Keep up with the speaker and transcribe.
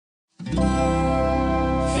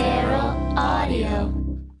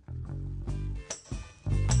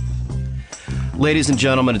Ladies and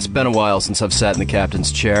gentlemen, it's been a while since I've sat in the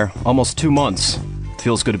captain's chair. Almost 2 months.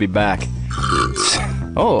 Feels good to be back.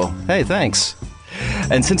 Oh, hey, thanks.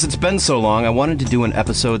 And since it's been so long, I wanted to do an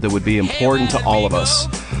episode that would be important to all of us.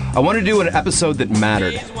 I wanted to do an episode that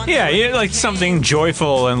mattered. Yeah, like something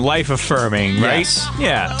joyful and life-affirming, right? Yes.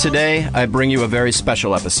 Yeah. Today, I bring you a very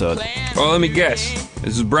special episode. Well, let me guess.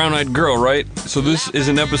 This is Brown Eyed Girl, right? So this is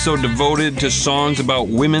an episode devoted to songs about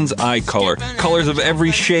women's eye color. Colors of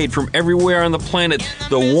every shade from everywhere on the planet.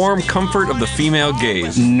 The warm comfort of the female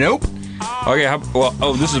gaze. Nope. Okay,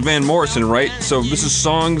 this is Van Morrison, right? So this is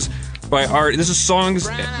songs by artists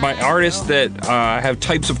that have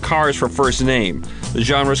types of cars for first name. The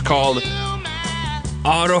genre is called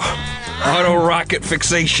auto rocket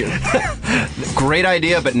fixation. Great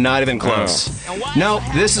idea, but not even close. No,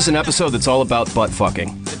 this is an episode that's all about butt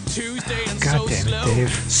fucking. God damn it, Dave.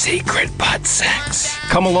 Secret butt sex.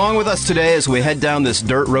 Come along with us today as we head down this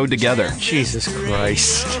dirt road together. Jesus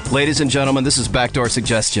Christ. Ladies and gentlemen, this is Backdoor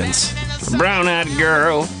Suggestions. Brown Eyed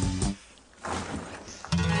Girl.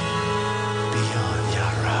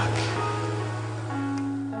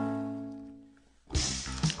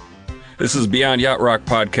 This is Beyond Yacht Rock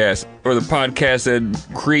Podcast, or the podcast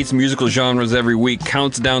that creates musical genres every week,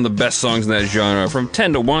 counts down the best songs in that genre from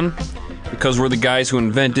 10 to 1, because we're the guys who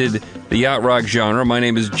invented the yacht rock genre. My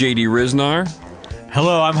name is J.D. Riznar.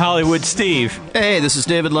 Hello, I'm Hollywood Steve. Hey, this is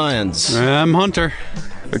David Lyons. I'm Hunter.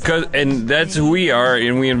 And that's who we are,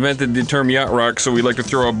 and we invented the term yacht rock, so we'd like to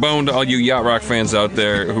throw a bone to all you yacht rock fans out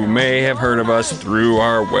there who may have heard of us through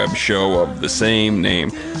our web show of the same name.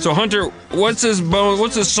 So, Hunter, what's this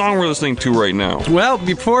song we're listening to right now? Well,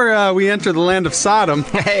 before we enter the land of Sodom,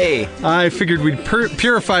 Hey! I figured we'd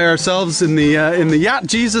purify ourselves in the yacht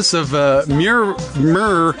Jesus of Muir,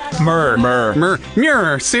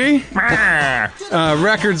 see?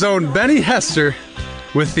 Record's own Benny Hester,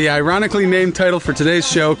 with the ironically named title for today's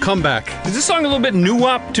show, Comeback. Is this song a little bit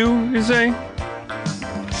new-wop, too, you say?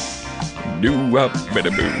 Do-wop,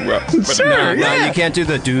 bada-boo-wop. Sure, No, you can't do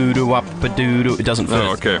the doo-doo-wop-ba-doo-doo. It doesn't fit.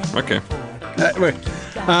 Oh, okay.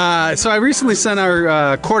 So I recently sent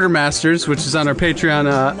our Quartermasters, which is on our Patreon,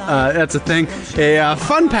 that's a thing, a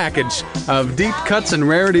fun package of deep cuts and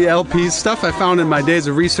rarity LPs, stuff I found in my days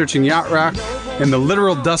of researching yacht rock and the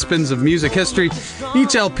literal dustbins of music history.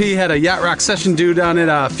 Each LP had a yacht rock session dude on it.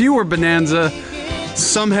 A few were Bonanza,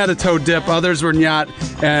 some had a toe dip, others were yacht,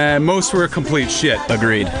 and most were complete shit.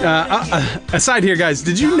 Agreed. Aside here, guys,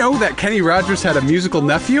 did you know that Kenny Rogers had a musical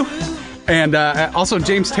nephew? And also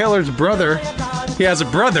James Taylor's brother. He has a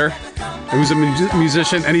brother who's a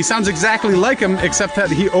musician, and he sounds exactly like him, except that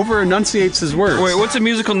he over-enunciates his words. Wait, what's a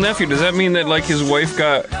musical nephew? Does that mean that, like, his wife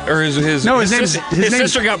got, or his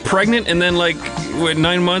sister got pregnant, and then, like, with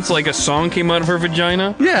 9 months, like, a song came out of her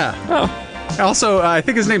vagina? Yeah. Oh. Also, I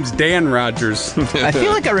think his name's Dan Rogers. I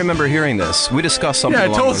feel like I remember hearing this. We discussed something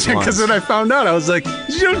along those lines. Yeah, I told you, because when I found out, I was like,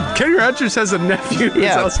 you know, Kenny Rogers has a nephew.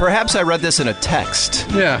 Yeah, perhaps I read this in a text.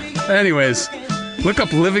 Yeah, anyways, look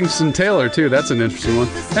up Livingston Taylor, too. That's an interesting one.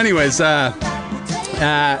 Anyways,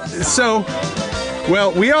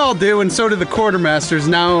 well, we all do, and so do the Quartermasters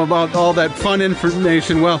now about all that fun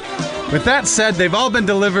information. Well, with that said, they've all been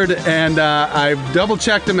delivered, and I've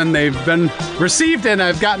double-checked them, and they've been received, and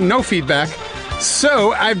I've gotten no feedback.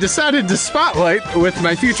 So I've decided to spotlight with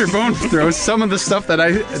my future bone throws some of the stuff that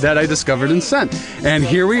I discovered and sent. And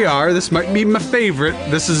here we are. This might be my favorite.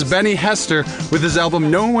 This is Benny Hester with his album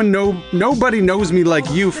Nobody Knows Me Like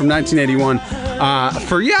You from 1981.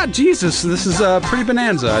 For Yacht Jesus, this is pretty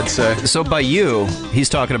bonanza, I'd say. So by you, he's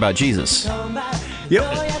talking about Jesus.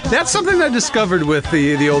 Yep. That's something I discovered with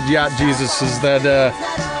the old Yacht Jesus, is that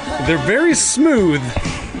they're very smooth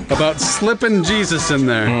about slipping Jesus in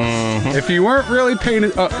there. Mm-hmm. If you weren't really paying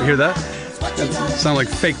it, hear that? That sound like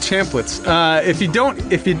fake champlets. If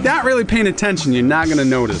you're not really paying attention, you're not gonna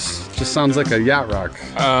notice. Just sounds like a yacht rock.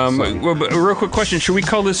 Well, but a real quick question: should we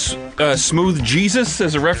call this "Smooth Jesus"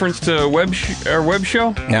 as a reference to our web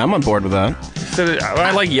show? Yeah, I'm on board with that.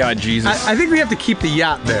 I like Yacht Jesus. I think we have to keep the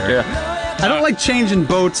yacht there. Yeah. I don't like changing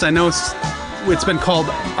boats. I know it's been called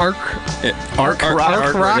Ark Rock.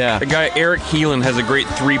 Yeah. The guy Eric Heelan has a great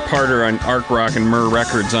 3-parter on Ark Rock and Myrrh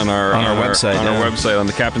Records on our website. Our website on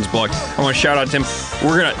the Captain's blog. I want to shout out to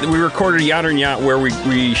him. We recorded a Yacht on Yacht where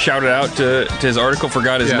we shouted out to his article,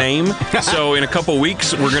 forgot his name. So in a couple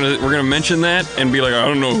weeks we're gonna mention that and be like, I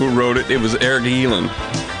don't know who wrote it. It was Eric Heelan.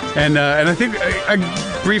 And I think I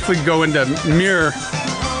briefly go into Myrrh.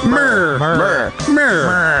 I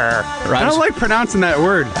don't like pronouncing that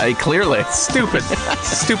word. Clearly. Stupid.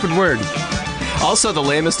 Stupid word. Also the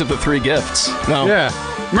lamest of the 3 gifts. No. Yeah.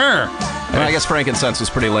 Myrrh. And I guess frankincense was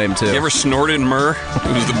pretty lame, too. You ever snorted myrrh?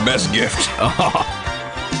 It was the best gift.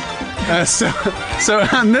 So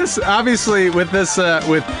on this, obviously, with this,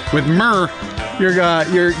 with myrrh,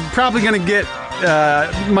 you're probably gonna get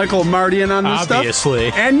Michael Mardian on this Obviously.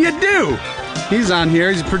 stuff. And you do. He's on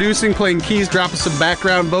here. He's producing, playing keys, dropping some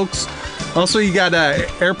background vocals. Also, you got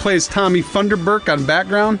Airplay's Tommy Funderburk on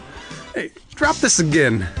background. Hey, drop this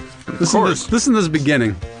again. Listen to this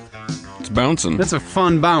beginning. It's bouncing. That's a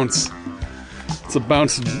fun bounce. It's a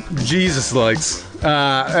bounce Jesus likes.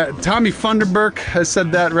 Tommy Funderburk, I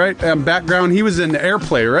said that right. Background, he was in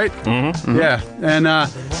Airplay, right? Mm-hmm. Yeah, and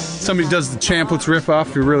somebody does the Champlets riff off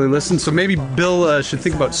if you really listen. So maybe Bill should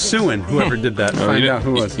think about suing whoever did that. Find out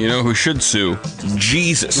who it was. You know who should sue?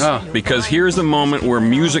 Jesus. Oh. Because here's the moment where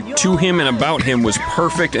music to him and about him was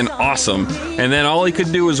perfect and awesome, and then all he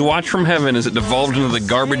could do was watch from heaven as it devolved into the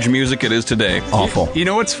garbage music it is today. Awful. You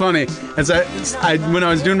know what's funny? As when I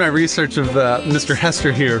was doing my research of Mr.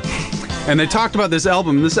 Hester here, and they talked about this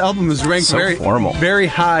album. This album was ranked So formal. very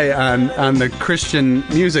high on the Christian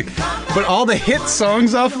music, but all the hit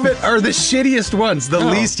songs off of it are the shittiest ones, the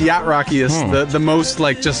least yacht rockiest, the most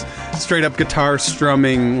like just straight up guitar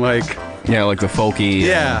strumming, like Yeah, like the folky.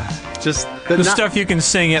 just The stuff you can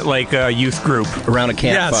sing at like a youth group Around a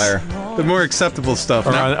campfire. Yes, the more acceptable stuff.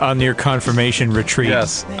 or on your confirmation retreat.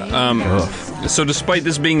 Yes. So despite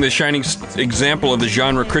this being the shining example of the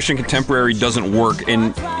genre, Christian contemporary doesn't work,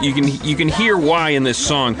 and you can hear why in this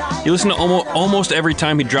song. You listen to almost every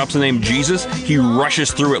time he drops the name Jesus, he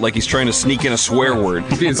rushes through it like he's trying to sneak in a swear word.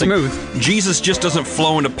 Being smooth. Jesus just doesn't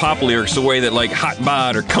flow into pop lyrics the way that like Hot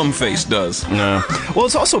Bod or Cumface does. No. Well,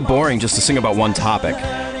 it's also boring just to sing about one topic.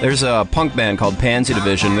 There's a punk band called Pansy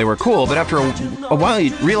Division. They were cool, but after a while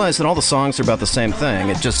you realize that all the songs are about the same thing.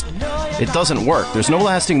 It doesn't work. There's no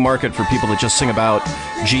lasting market for people that just sing about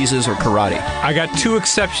Jesus or karate. I got two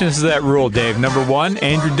exceptions to that rule, Dave. Number one,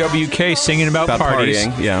 Andrew WK singing about parties.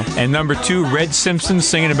 Partying, yeah. And number two, Red Simpson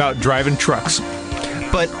singing about driving trucks.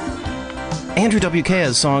 But Andrew WK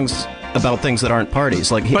has songs about things that aren't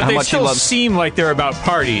parties, like But how they much he still loves. seem like they're about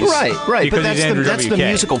parties. Right. But Because that's he's Andrew the WK.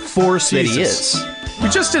 musical force that he Jesus. is. We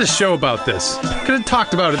just did a show about this. Could have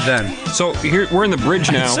talked about it then. So here we're in the bridge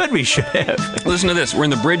I now. said we should have. Listen to this. We're in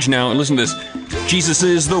the bridge now, and listen to this. Jesus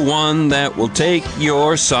is the one that will take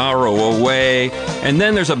your sorrow away. And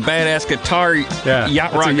then there's a badass guitar,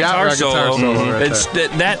 yacht rock guitar solo.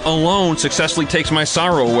 That alone successfully takes my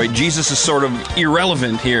sorrow away. Jesus is sort of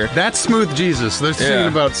irrelevant here. That's Smooth Jesus. They're singing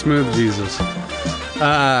about Smooth Jesus.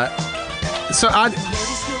 So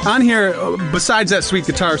on here, besides that sweet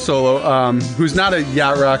guitar solo, who's not a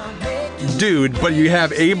yacht rock dude, but you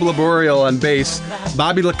have Abe Laboriel on bass,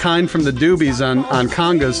 Bobby LeKine from the Doobies on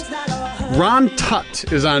congas, Ron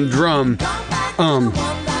Tutt is on drum,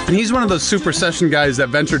 and he's one of those super session guys that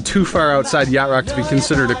ventured too far outside yacht rock to be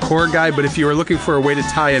considered a core guy, but if you were looking for a way to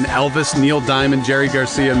tie in Elvis, Neil Diamond, Jerry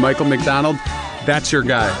Garcia, and Michael McDonald, that's your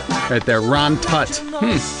guy right there, Ron Tutt.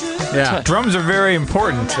 Yeah, Drums are very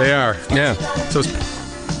important. they are. Yeah. So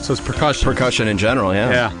it's percussion. Percussion in general,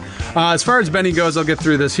 yeah. Yeah. As far as Benny goes, I'll get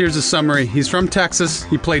through this. Here's a summary. He's from Texas.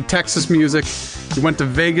 He played Texas music. He went to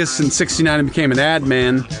Vegas in '69 and became an ad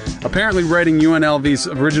man. Apparently writing UNLV's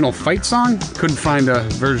original fight song. Couldn't find a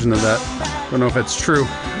version of that. Don't know if that's true.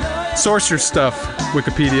 Source your stuff,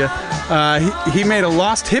 Wikipedia. He made a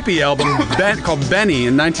lost hippie album called Benny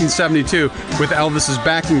in 1972 with Elvis's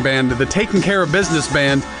backing band, the Taking Care of Business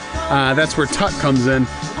Band. That's where Tut comes in.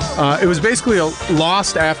 It was basically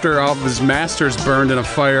lost after all of his masters burned in a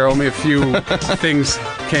fire. Only a few things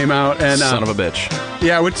came out. And Son of a bitch.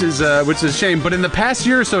 yeah, which is a shame. But in the past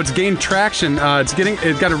year or so, it's gained traction.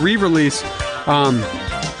 It got a re-release.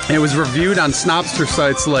 It was reviewed on Snobster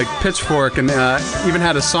sites like Pitchfork, and even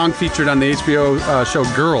had a song featured on the HBO show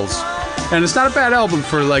Girls. And it's not a bad album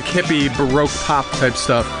for like hippie Baroque pop type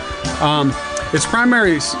stuff. It's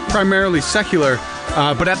primarily secular.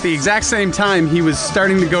 But at the exact same time, he was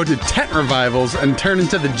starting to go to tent revivals and turn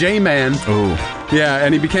into the J-Man. Ooh. Yeah,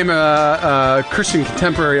 and he became a Christian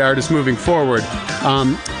contemporary artist moving forward.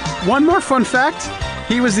 One more fun fact,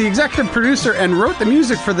 he was the executive producer and wrote the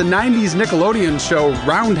music for the 90s Nickelodeon show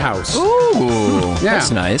Roundhouse. Ooh. Yeah.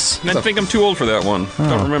 That's nice. I think I'm too old for that one.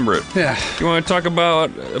 Don't remember it. Yeah, You want to talk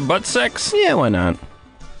about butt sex? Yeah, why not?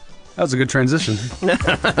 that was a good transition.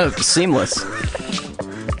 Seamless.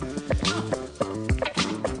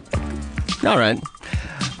 All right.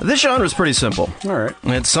 This genre is pretty simple. All right.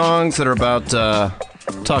 It's songs that are about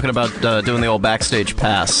talking about doing the old backstage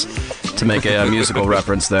pass, to make a musical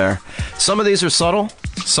reference there. Some of these are subtle,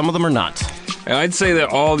 some of them are not. And I'd say that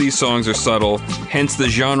all these songs are subtle, hence the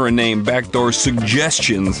genre name, Backdoor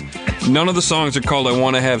Suggestions. None of the songs are called I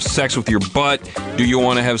Want to Have Sex with Your Butt, Do You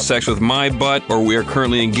Want to Have Sex with My Butt, or We Are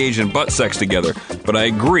Currently Engaged in Butt Sex Together. But I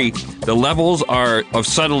agree, the levels of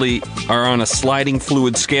subtlety are on a sliding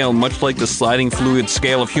fluid scale, much like the sliding fluid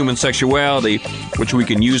scale of human sexuality, which we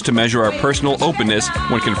can use to measure our personal openness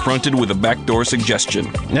when confronted with a backdoor suggestion.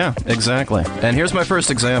 Yeah, exactly. And here's my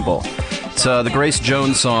first example. It's the Grace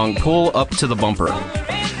Jones song, Pull Up to the Bumper.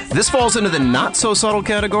 This falls into the not-so-subtle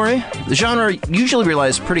category. The genre usually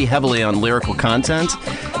relies pretty heavily on lyrical content,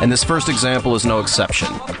 and this first example is no exception.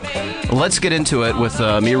 Let's get into it with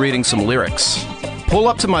me reading some lyrics. Pull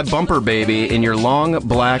up to my bumper, baby, in your long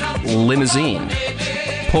black limousine.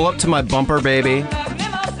 Pull up to my bumper, baby.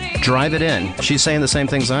 Drive it in. She's saying the same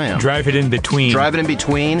things I am. Drive it in between. Drive it in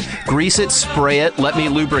between. Grease it, spray it, let me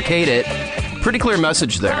lubricate it. Pretty clear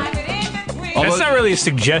message there. That's not really a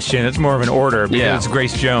suggestion. It's more of an order because it's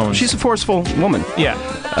Grace Jones. She's a forceful woman. Yeah.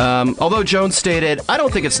 Although Jones stated, I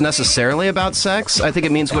don't think it's necessarily about sex. I think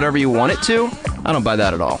it means whatever you want it to. I don't buy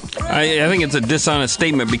that at all. I think it's a dishonest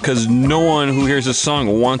statement because no one who hears a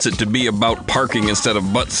song wants it to be about parking instead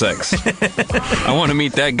of butt sex. I want to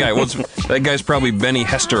meet that guy. That guy's probably Benny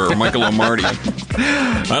Hester or Michael O'Marty.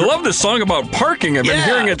 I love this song about parking. I've been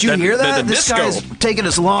hearing it Did you hear that? at the This disco. guy's taking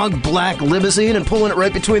his long black limousine and pulling it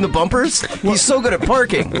right between the bumpers. He's so good at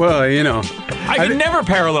parking. Well, you know. I could never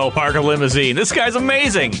parallel park a limousine. This guy's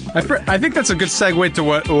amazing. I think that's a good segue to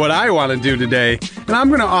what I want to do today. And I'm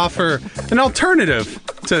going to offer an alternative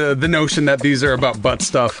to the notion that these are about butt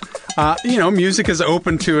stuff. Music is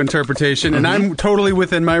open to interpretation, and I'm totally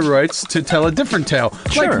within my rights to tell a different tale.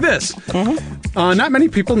 Sure. Like this. Not many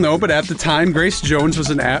people know, but at the time, Grace Jones was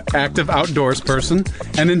an active outdoors person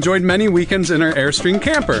and enjoyed many weekends in her Airstream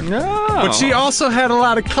camper. But she also had a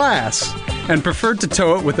lot of class and preferred to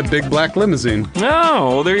tow it with a big black limousine. Oh,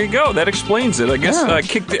 well, there you go. That explains it. I guess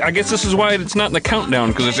I guess this is why it's not in the countdown,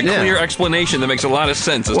 because there's a clear explanation that makes a lot of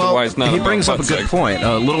sense as to why it's not he about brings up a butt good sex. point.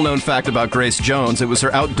 A little-known fact about Grace Jones, it was her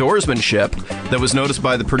outdoorsmanship that was noticed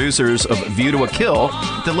by the producers of View to a Kill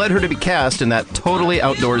that led her to be cast in that totally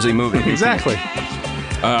outdoorsy movie. Exactly.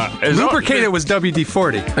 Lubricated was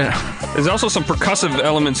WD-40. There's also some percussive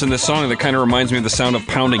elements in this song that kind of reminds me of the sound of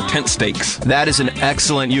pounding tent stakes. That is an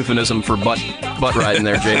excellent euphemism for butt riding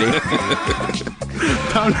there, JD.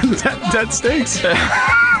 Pounding dead steaks.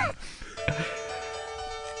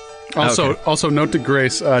 Also, note to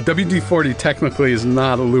Grace, WD-40 technically is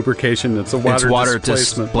not a lubrication; it's a water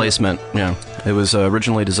displacement. Yeah, it was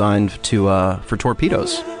originally designed for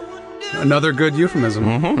torpedoes. Another good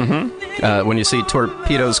euphemism. When you see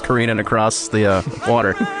torpedoes careening across the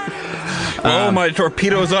water. Oh, my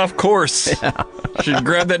torpedo's off course. Yeah. Should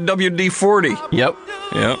grab that WD-40. Yep.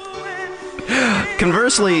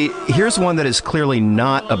 Conversely, here's one that is clearly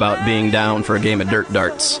not about being down for a game of dirt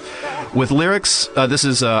darts. With lyrics, this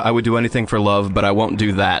is I Would Do Anything for Love, But I Won't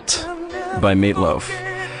Do That by Meatloaf.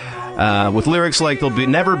 With lyrics like There'll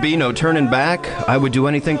never be no turning back, I would do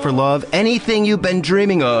anything for love, anything you've been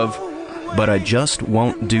dreaming of, but I just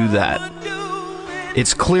won't do that.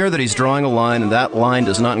 It's clear that he's drawing a line, and that line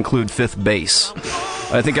does not include fifth base.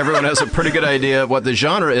 I think everyone has a pretty good idea of what the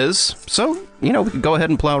genre is, so, we can go ahead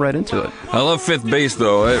and plow right into it. I love fifth base,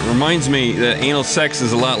 though. It reminds me that anal sex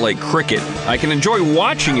is a lot like cricket. I can enjoy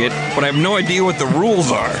watching it, but I have no idea what the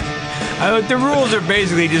rules are. The rules are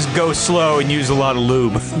basically just go slow and use a lot of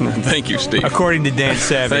lube. Thank you, Steve. According to Dan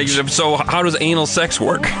Savage. Thank you. So, how does anal sex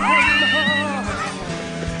work?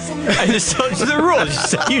 I just told you the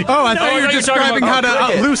rules. I thought you were describing how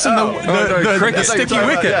to loosen the sticky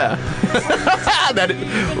wicket.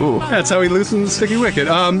 That's how he loosened the sticky wicket.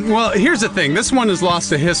 Well, here's the thing. This one is lost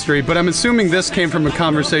to history, but I'm assuming this came from a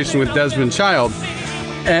conversation with Desmond Child.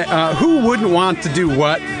 Who wouldn't want to do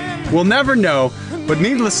what? We'll never know, but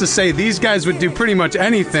needless to say, these guys would do pretty much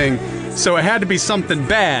anything, so it had to be something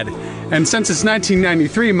bad. And since it's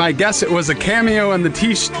 1993, my guess it was a cameo on the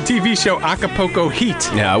TV show Acapulco Heat.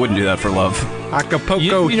 Yeah, I wouldn't do that for love.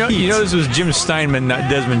 Acapulco Heat. You know this was Jim Steinman, not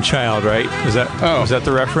Desmond Child, right? Was that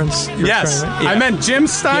the reference? Yes. I meant Jim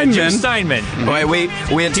Steinman. Yeah, Jim Steinman.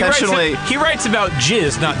 We intentionally... He writes about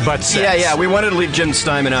jizz, not butt sex. Yeah, we wanted to leave Jim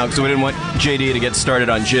Steinman out because we didn't want JD to get started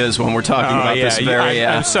on jizz when we're talking about this very...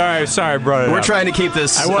 I'm sorry I brought it up. We're trying to keep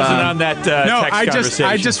this... I wasn't on that text conversation.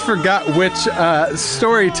 I just forgot which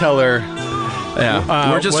storyteller...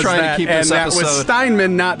 Yeah, we're just trying to keep this episode... And that was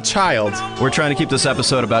Steinman, not Child. We're trying to keep this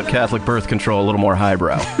episode about Catholic birth control a little more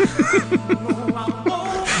highbrow.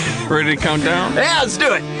 Ready to count down? Yeah, let's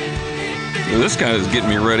do it! Well, this guy is getting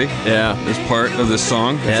me ready. Yeah. This part of this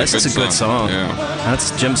song. Yeah, this is a good song. Yeah.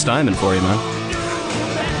 That's Jim Steinman for you, man.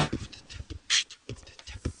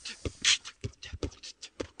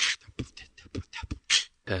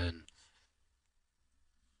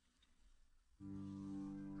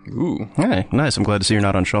 Ooh. Hey, nice. I'm glad to see you're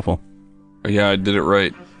not on shuffle. Yeah, I did it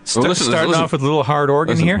right. Starting off with a little hard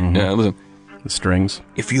organ here. Yeah, listen. The strings.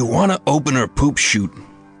 If you want to open her poop chute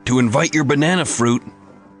to invite your banana fruit,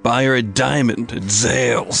 buy her a diamond at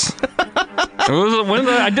Zales.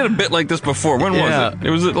 I did a bit like this before. When was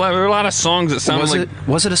it? There were a lot of songs that sounded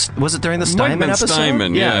Was it during the Steinman episode?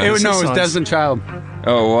 Steinman, yeah. It was Desmond Child.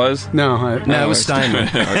 Oh, it was? No, it was Steinman.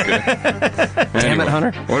 Okay. Damn it,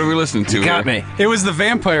 Hunter. What are we listening to? You got me. It was the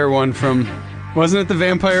vampire one from... Wasn't it the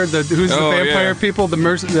vampire? Who's the vampire people? The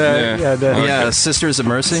Mercy... Sisters of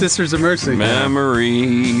Mercy. Sisters of Mercy.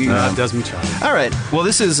 Memories. Desmond Child. All right. Well,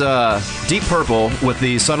 this is Deep Purple with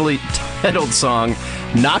the subtly titled song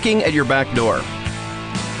Knocking at Your Back Door.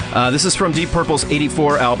 This is from Deep Purple's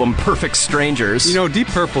 84 album Perfect Strangers. You know, Deep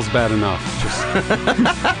Purple's bad enough.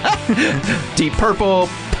 Deep Purple,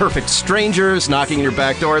 Perfect Strangers, Knocking at Your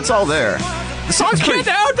Back Door. It's all there. The song's pretty...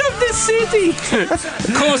 Get out of the city!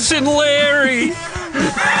 Cousin Larry!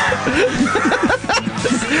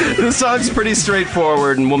 The song's pretty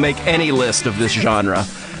straightforward and will make any list of this genre.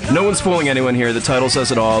 No one's fooling anyone here. The title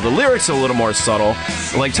says it all. The lyrics are a little more subtle,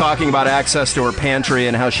 like talking about access to her pantry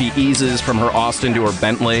and how she eases from her Austin to her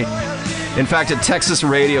Bentley. In fact, a Texas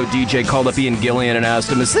radio DJ called up Ian Gillian and asked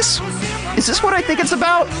him, Is this what I think it's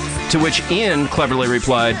about? To which Ian cleverly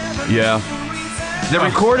replied, yeah. They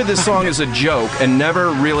recorded this song as a joke and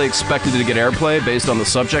never really expected it to get airplay based on the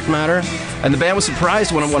subject matter. And the band was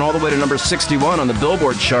surprised when it went all the way to number 61 on the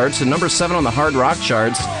Billboard charts and number 7 on the hard rock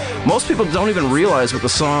charts. Most people don't even realize what the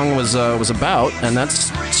song was about, and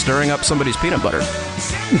that's stirring up somebody's peanut butter.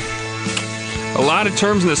 A lot of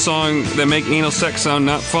terms in this song that make anal sex sound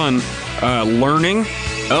not fun. Learning,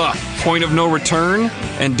 point of no return,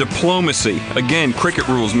 and diplomacy. Again, cricket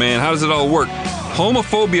rules, man. How does it all work?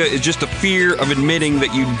 Homophobia is just a fear of admitting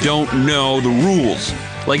that you don't know the rules.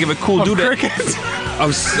 Like if a cool dude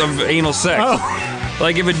of anal sex. Oh.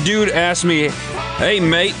 Like if a dude asked me, "Hey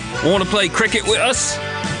mate, want to play cricket with us?"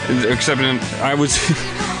 Except I was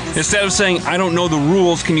instead of saying, "I don't know the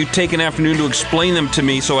rules, can you take an afternoon to explain them to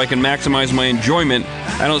me so I can maximize my enjoyment?"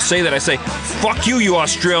 I don't say that. I say, "Fuck you, you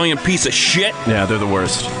Australian piece of shit." Yeah, they're the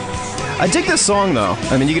worst. I dig this song, though.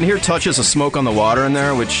 I mean, you can hear touches of Smoke on the Water in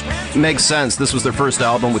there, which makes sense. This was their first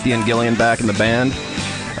album with Ian Gillian back in the band.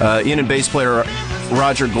 Ian and bass player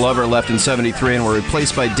Roger Glover left in '73 and were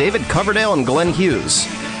replaced by David Coverdale and Glenn Hughes.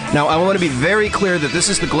 Now, I want to be very clear that this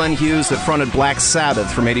is the Glenn Hughes that fronted Black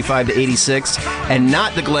Sabbath from 85 to 86, and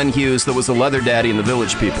not the Glenn Hughes that was the leather daddy in the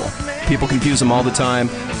Village People. People confuse them all the time.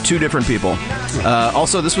 Two different people.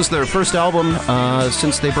 Also, this was their first album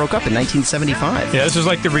since they broke up in 1975. Yeah, this was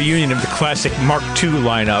like the reunion of the classic Mark II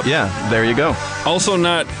lineup. Yeah, there you go. Also,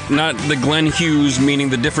 not the Glenn Hughes, meaning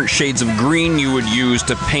the different shades of green you would use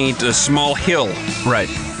to paint a small hill. Right.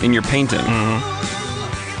 In your painting.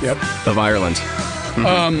 Mm-hmm. Yep. Of Ireland.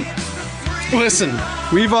 Listen,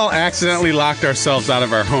 we've all accidentally locked ourselves out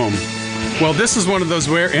of our home. Well, this is one of those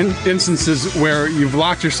instances where you've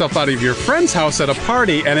locked yourself out of your friend's house at a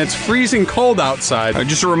party and it's freezing cold outside.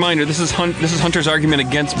 Just a reminder, this is Hunter's argument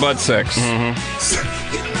against butt sex.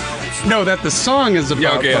 Mm-hmm. No, that the song is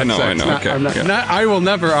about butt sex. I know. I will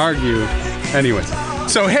never argue. Anyways,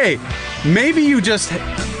 so hey, maybe you just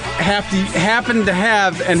happen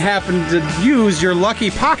to use your lucky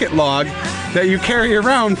pocket log that you carry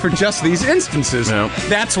around for just these instances. Yep.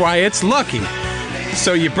 That's why it's lucky.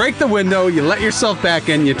 So you break the window, you let yourself back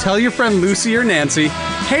in, you tell your friend Lucy or Nancy,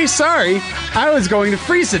 "Hey, sorry, I was going to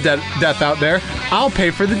freeze to death out there. I'll pay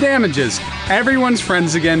for the damages." Everyone's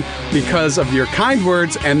friends again because of your kind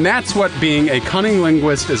words, and that's what being a cunning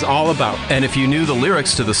linguist is all about. And if you knew the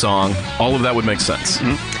lyrics to the song, all of that would make sense.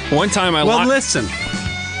 Mm-hmm. One time listen.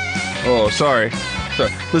 Oh, sorry.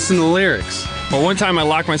 Listen to the lyrics. Well, one time I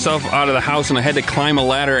locked myself out of the house and I had to climb a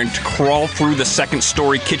ladder and crawl through the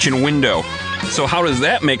second-story kitchen window. So how does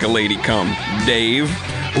that make a lady come, Dave?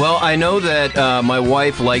 Well, I know that my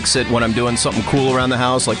wife likes it when I'm doing something cool around the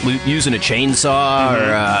house, like using a chainsaw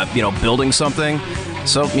or building something.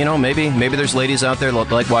 So, maybe there's ladies out there that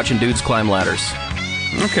like watching dudes climb ladders.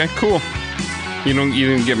 Okay, cool. You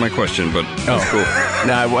didn't get my question, but that's cool.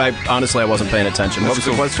 No, I honestly wasn't paying attention. What was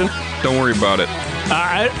the question? Don't worry about it.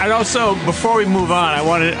 I'd also, before we move on, I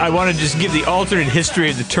want to just give the alternate history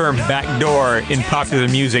of the term backdoor in popular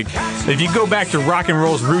music. If you go back to rock and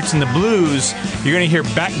roll's roots in the blues, you're going to hear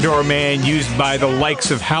backdoor man used by the likes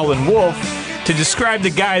of Howlin' Wolf to describe the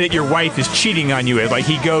guy that your wife is cheating on you with. Like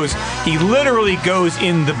he literally goes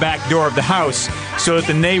in the back door of the house so that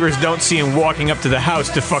the neighbors don't see him walking up to the house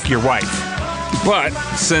to fuck your wife. But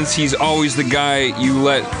since he's always the guy you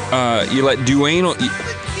let do anal,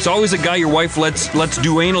 it's always a guy your wife lets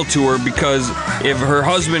do anal to her, because if her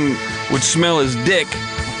husband would smell his dick,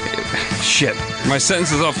 shit, my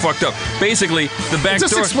sentence is all fucked up. Basically, the back door.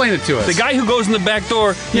 Just explain it to us. The guy who goes in the back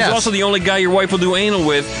door, he's also the only guy your wife will do anal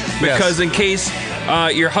with, because in case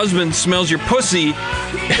your husband smells your pussy,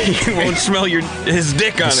 he won't smell his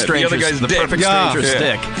dick on it. The other guy's the dick. perfect stranger's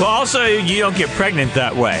dick. Well, also, you don't get pregnant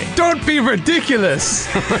that way. Don't be ridiculous.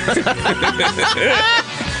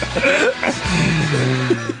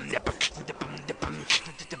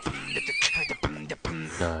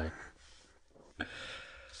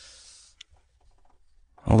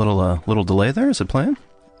 A little delay there. Is it playing?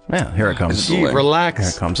 Yeah, here it comes. Gee, relax. Here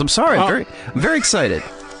it comes. I'm sorry. I'm very excited.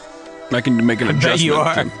 I can make an bet you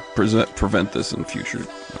adjustment to prevent this in future.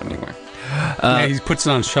 Anyway. Yeah, he puts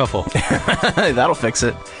it on shuffle. That'll fix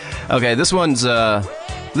it. Okay, this one's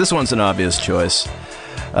an obvious choice.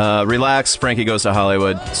 Relax, Frankie Goes to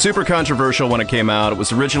Hollywood. Super controversial when it came out. It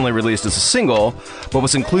was originally released as a single, but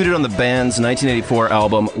was included on the band's 1984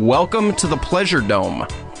 album, Welcome to the Pleasure Dome.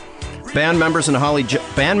 Band members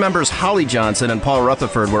Holly Johnson and Paul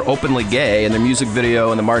Rutherford were openly gay, and their music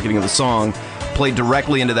video and the marketing of the song played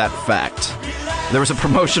directly into that fact. There was a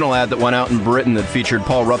promotional ad that went out in Britain that featured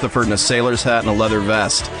Paul Rutherford in a sailor's hat and a leather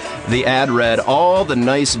vest. The ad read, "All the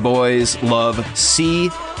nice boys love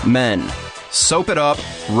C-men. Soap it up,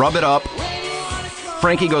 rub it up.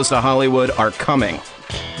 Frankie Goes to Hollywood are coming."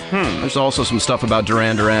 There's also some stuff about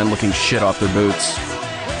Duran Duran looking shit off their boots.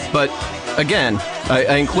 But again,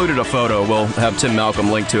 I included a photo. We'll have Tim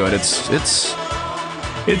Malcolm link to it. It's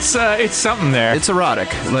something there. It's erotic,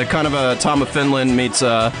 like kind of a Tom of Finland meets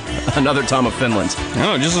another Tom of Finland.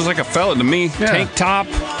 No, it just looks like a fella to me. Yeah. Tank top,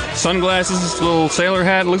 sunglasses, little sailor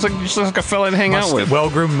hat. Just looks like a fella to hang out with.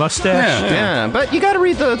 Well-groomed mustache. Yeah, but you got to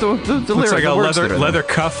read the lyrics. Looks like a words that are there. leather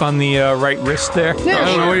cuff on the right wrist there. Yeah, I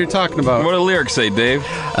don't know what you're talking about. What do the lyrics say, Dave?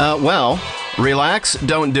 Well, relax,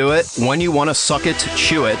 don't do it. When you want to suck it,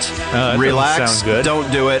 chew it. That Relax, doesn't sound good.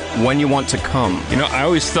 don't do it. When you want to come. You know, I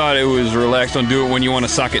always thought it was relax, don't do it when you want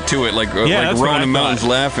to sock it to it, like that's what I Ronan Mountain's thought.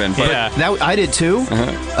 laughing. But Yeah. That I did too,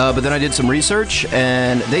 but then I did some research,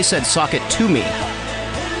 and they said sock it to me,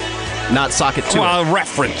 not sock it to well,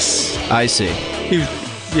 reference. it. I see.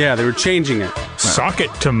 They were changing it. Sock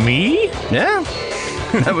it to me? Yeah.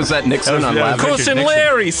 That was that Nixon on that was Laughing. Cousin Nixon.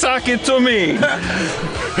 Larry, sock it to me.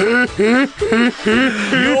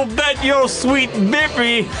 You bet your sweet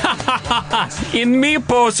bippy. In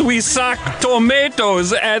Meepos, we sock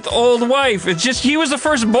tomatoes at old wife. It's just, he was the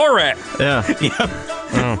first Borat. Yeah.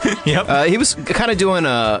 Yep. He was kind of doing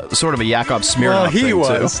a sort of a Yakov Smirnoff Well, he thing,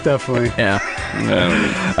 was, too. definitely.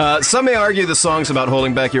 Yeah. Some may argue the song's about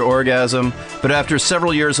holding back your orgasm, but after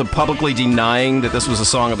several years of publicly denying that this was a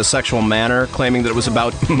song of a sexual manner, claiming that it was about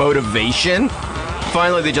motivation,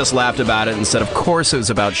 finally they just laughed about it and said, of course it was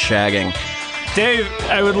about shagging. Dave,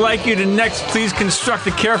 I would like you to next please construct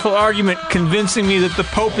a careful argument convincing me that the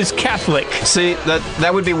Pope is Catholic. See,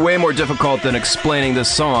 that would be way more difficult than explaining this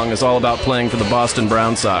song is all about playing for the Boston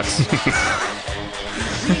Brown Sox.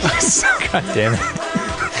 God damn it.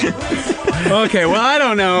 Okay, well, I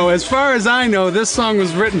don't know. As far as I know, this song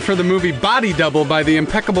was written for the movie Body Double by the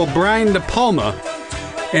impeccable Brian De Palma.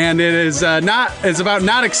 And it is about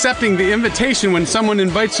not accepting the invitation when someone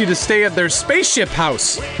invites you to stay at their spaceship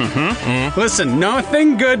house. Listen,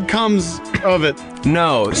 nothing good comes of it.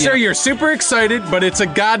 No. Sure, you're super excited, but it's a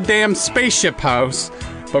goddamn spaceship house.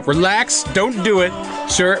 But relax, don't do it.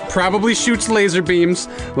 Sure, it probably shoots laser beams,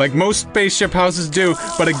 like most spaceship houses do,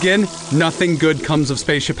 but again, nothing good comes of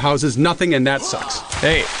spaceship houses. Nothing, and that sucks.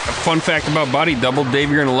 Hey, a fun fact about Body Double. Dave,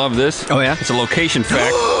 you're going to love this. Oh, yeah? It's a location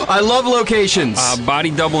fact. I love locations.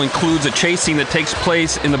 Body Double includes a chase scene that takes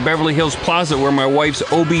place in the Beverly Hills Plaza where my wife's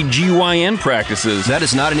OBGYN practices. That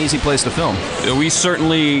is not an easy place to film. We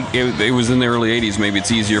certainly, it was in the early 80s, maybe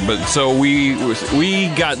it's easier, but so we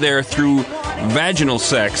got there through vaginal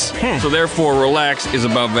sex. So therefore, Relax is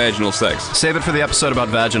about vaginal sex. Save it for the episode about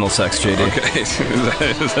vaginal sex, JD. Okay,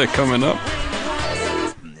 is that coming up?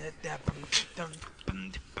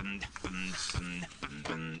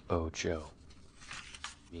 Oh, Joe.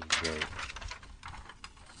 Me, Joe.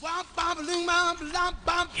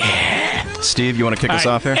 Steve, you want to kick us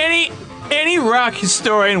off here? Any rock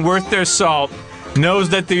historian worth their salt knows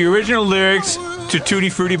that the original lyrics to Tutti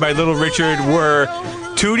Frutti by Little Richard were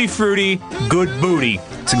Tutti Frutti, good booty.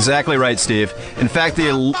 That's exactly right, Steve. In fact,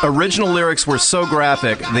 the original lyrics were so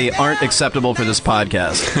graphic they aren't acceptable for this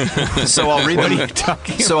podcast. So I'll read them. What are you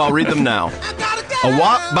talking So I'll read them now. A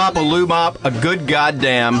wop, bop, a loo bop, a good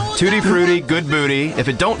goddamn, tutti frutti, good booty. If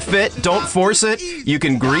it don't fit, don't force it. You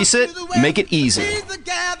can grease it, make it easy.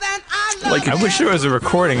 I wish there was a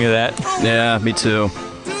recording of that. Yeah, me too.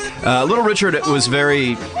 Little Richard has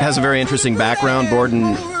a very interesting background. Born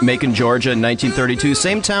in Macon, Georgia in 1932.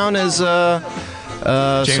 Same town as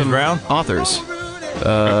James Brown? Authors.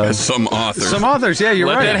 Some authors. Some authors, yeah, you're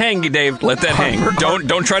Let right. that hang, Dave. Let that hang.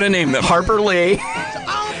 Don't try to name them. Harper Lee.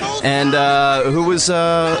 And who was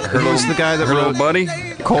the guy that Her wrote little buddy?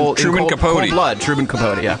 Truman Capote. Cold Blood. Truman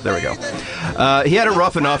Capote. Yeah, there we go. He had it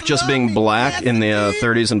rough enough just being black in the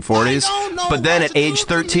 30s and 40s, but then at age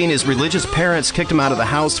 13, his religious parents kicked him out of the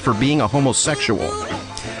house for being a homosexual.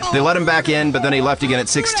 They let him back in, but then he left again at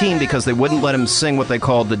 16 because they wouldn't let him sing what they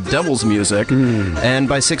called the devil's music. And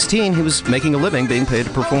by 16, he was making a living being paid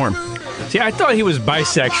to perform. See, I thought he was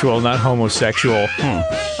bisexual, not homosexual.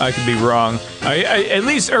 I could be wrong. At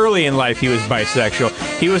least early in life, he was bisexual.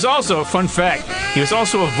 He was also, fun fact, he was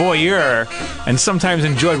also a voyeur and sometimes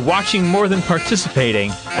enjoyed watching more than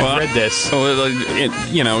participating. I've read this. But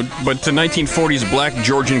to 1940s black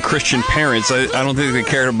Georgian Christian parents, I don't think they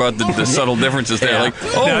cared about the subtle differences there.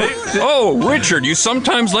 Yeah. Like, Richard, you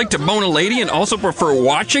sometimes like to bone a lady and also prefer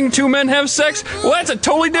watching two men have sex? Well, that's a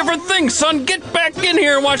totally different thing, son. Get back in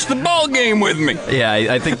here and watch the ball game with me. Yeah,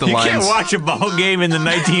 I think the You lines... can't watch a ball game in the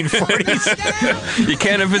 1940s. You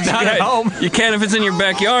can't if it's Not at home. You can if it's in your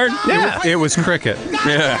backyard. Yeah. It was cricket.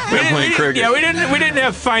 Yeah, they're playing cricket. Yeah, we didn't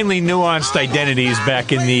have finely nuanced identities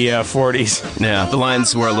back in the 40s. Yeah, the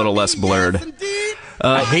lines were a little less blurred.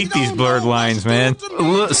 I hate these blurred lines, man.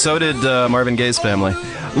 So did Marvin Gaye's family.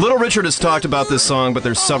 Little Richard has talked about this song, but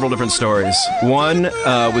there's several different stories. One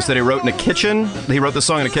was that he wrote in a kitchen. He wrote the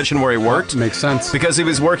song in a kitchen where he worked. Makes sense. Because he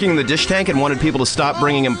was working in the dish tank and wanted people to stop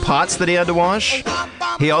bringing him pots that he had to wash.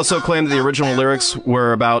 He also claimed that the original lyrics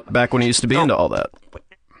were about back when he used to be into all that.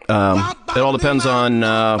 It all depends on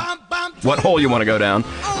what hole you want to go down,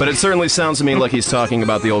 but it certainly sounds to me like he's talking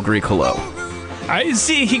about the old Greek hello. I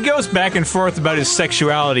see. He goes back and forth about his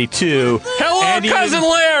sexuality too. Hello, And cousin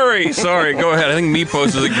Larry. Sorry, go ahead. I think Mypos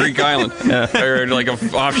is a Greek island, or like a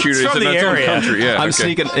offshoot. It's from the its own area. country. Yeah, I'm okay.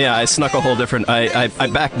 sneaking. Yeah, I snuck a whole different. I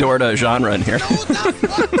backdoored a genre in here.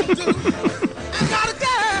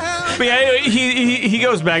 But yeah, he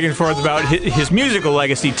goes back and forth about his musical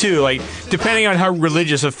legacy too, like depending on how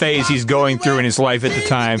religious a phase he's going through in his life at the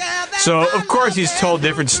time. So of course he's told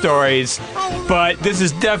different stories, but this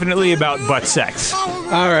is definitely about butt sex.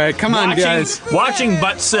 All right, come on, guys. Watching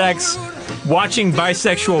butt sex, watching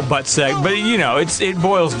bisexual butt sex, but it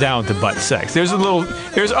boils down to butt sex. There's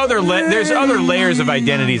other layers of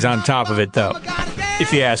identities on top of it though,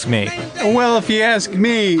 if you ask me. Well, if you ask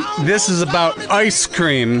me, this is about ice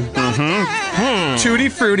cream. Tutti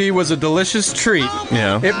Frutti was a delicious treat.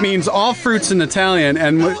 Yeah. It means all fruits in Italian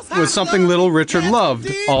and was something Little Richard loved.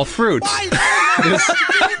 All fruits.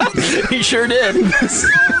 He sure did.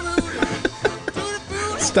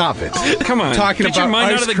 Stop it. Come on, Talking get about your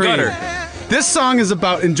mind ice out of the cream. gutter. This song is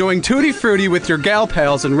about enjoying Tutti Frutti with your gal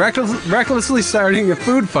pals and recklessly starting a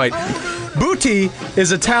food fight. Booty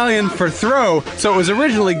is Italian for throw, so it was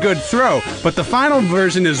originally good throw, but the final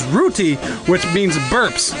version is ruti, which means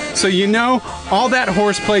burps. So all that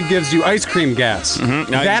horseplay gives you ice cream gas.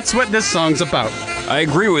 That's what this song's about. I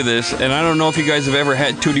agree with this, and I don't know if you guys have ever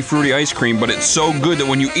had Tutti Frutti ice cream, but it's so good that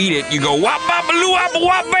when you eat it, you go wop bop loo wop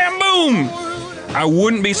wop bam boom. I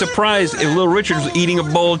wouldn't be surprised if Little Richard was eating a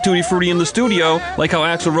bowl of Tutti Frutti in the studio, like how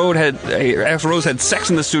Axl Rose had sex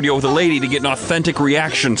in the studio with a lady to get an authentic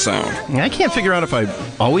reaction sound. I can't figure out if I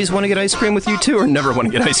always want to get ice cream with you two or never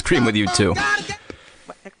want to get ice cream with you two.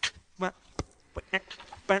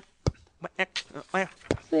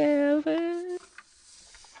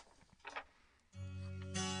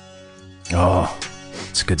 Oh,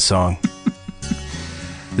 it's a good song.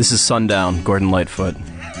 This is Sundown, Gordon Lightfoot.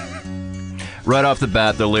 Right off the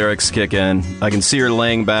bat, the lyrics kick in. I can see her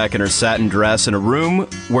laying back in her satin dress in a room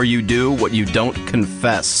where you do what you don't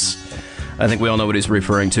confess. I think we all know what he's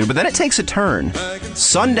referring to. But then it takes a turn.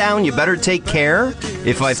 Sundown, you better take care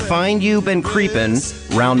if I find you been creeping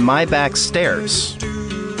round my back stairs.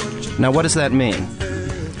 Now, what does that mean?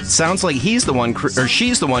 Sounds like he's the one, or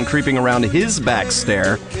she's the one creeping around his back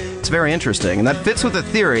stair. It's very interesting, and that fits with the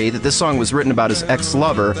theory that this song was written about his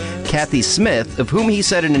ex-lover, Kathy Smith, of whom he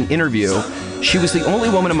said in an interview, "She was the only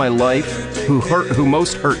woman in my life who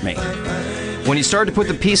most hurt me." When you start to put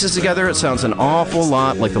the pieces together, it sounds an awful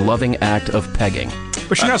lot like the loving act of pegging.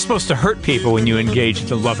 But you're not supposed to hurt people when you engage in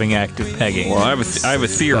the loving act of pegging. Well, I have a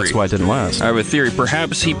theory. That's why it didn't last. I have a theory.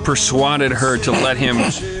 Perhaps he persuaded her to let him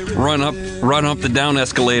run up the down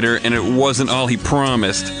escalator, and it wasn't all he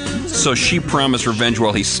promised. So she promised revenge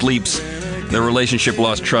while he sleeps. The relationship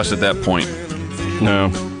lost trust at that point.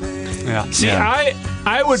 No. Yeah. See, Yeah.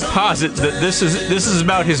 I would posit that this is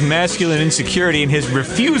about his masculine insecurity and his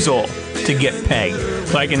refusal to get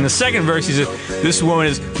pegged. Like in the second verse, he says, "This woman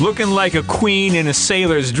is looking like a queen in a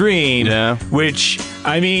sailor's dream." Yeah. Which,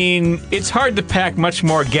 I mean, it's hard to pack much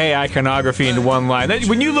more gay iconography into one line.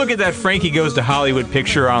 When you look at that Frankie Goes to Hollywood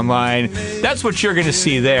picture online, that's what you're going to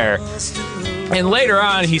see there. And later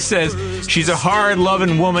on, he says, "She's a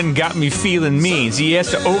hard-loving woman, got me feeling mean." So he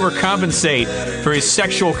has to overcompensate for his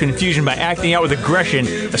sexual confusion by acting out with aggression,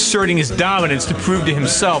 asserting his dominance to prove to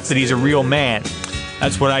himself that he's a real man.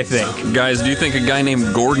 That's what I think. Guys, do you think a guy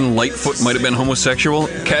named Gordon Lightfoot might have been homosexual?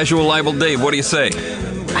 Casual Libel Dave, what do you say?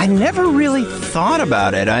 I never really thought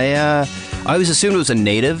about it. I always assumed it was a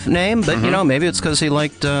native name, but, you know, maybe it's because he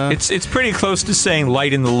liked... It's pretty close to saying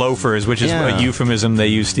light in the loafers, which is a euphemism they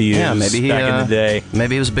used to use back in the day.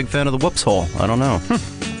 Maybe he was a big fan of the whoops hole. I don't know.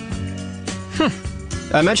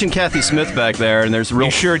 I mentioned Kathy Smith back there, and there's a real...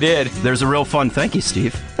 You sure did. There's a real fun... Thank you,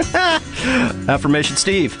 Steve. Affirmation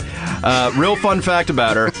Steve. Real fun fact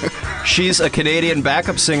about her. She's a Canadian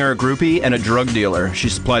backup singer, groupie, and a drug dealer. She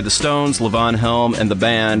supplied the Stones, Levon Helm, and the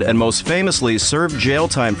band, and most famously served jail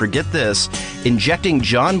time for, get this, injecting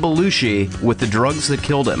John Belushi with the drugs that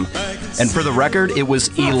killed him. And for the record, it was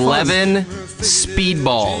 11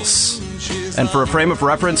 speedballs. And for a frame of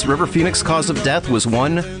reference, River Phoenix's cause of death was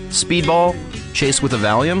 1 speedball chased with a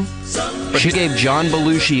Valium. She gave John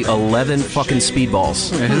Belushi 11 fucking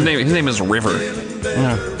speedballs. His name is River.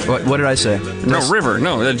 What did I say? No, River.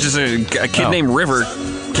 No, that's just a kid named River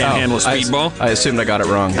can't handle a speedball. I assumed I got it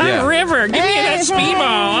wrong. Yeah. River, give me that speedball.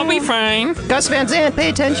 I'll be fine. Gus Van Sant, pay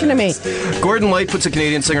attention to me. Gordon Lightfoot's a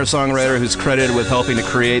Canadian singer-songwriter who's credited with helping to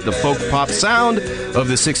create the folk pop sound of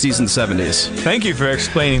the 60s and 70s. Thank you for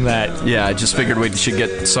explaining that. Yeah, I just figured we should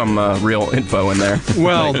get some real info in there.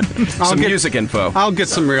 Well, Some music info. I'll get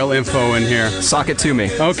some real info in here. Sock it to me.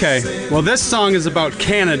 Okay, well, this song is about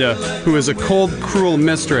Canada, who is a cold, cruel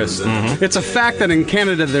mistress. It's a fact that in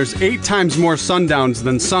Canada there's 8 times more sundowns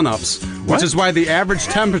than sunups, which is why the average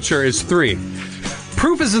temperature is 3.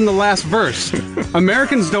 Proof is in the last verse.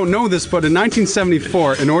 Americans don't know this, but in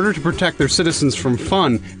 1974, in order to protect their citizens from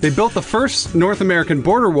fun, they built the first North American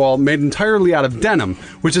border wall made entirely out of denim,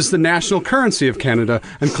 which is the national currency of Canada,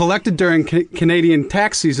 and collected during Canadian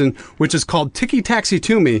tax season, which is called Tiki Taxi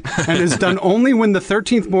Toomey, and is done only when the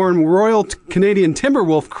 13th born Royal Canadian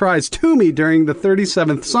Timberwolf cries Toomey during the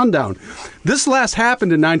 37th sundown. This last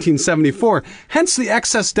happened in 1974, hence the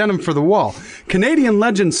excess denim for the wall. Canadian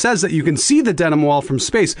legend says that you can see the denim wall from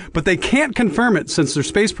space, but they can't confirm it since their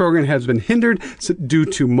space program has been hindered due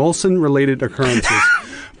to Molson-related occurrences.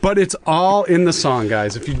 But it's all in the song,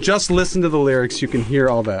 guys. If you just listen to the lyrics, you can hear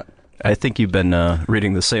all that. I think you've been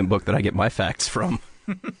reading the same book that I get my facts from.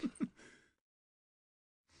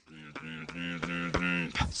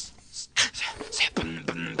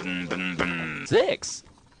 6.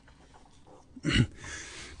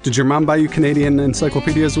 Did your mom buy you Canadian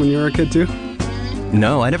encyclopedias when you were a kid, too?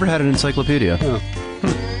 No, I never had an encyclopedia.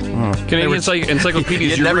 Canadian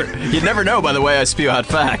encyclopedias. You'd never know by the way I spew out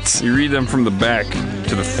facts. You read them from the back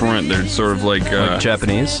to the front. They're sort of like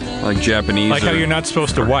Japanese? Like Japanese. Like how you're not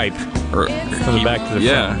supposed to wipe or from the back to the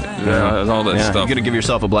front. Yeah, all that stuff. You're going to give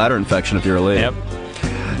yourself a bladder infection if you're late. Yep.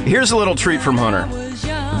 Here's a little treat from Hunter.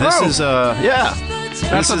 This is,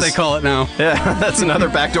 That's what they call it now. Yeah, that's another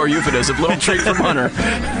backdoor euphemism. Little treat from Hunter.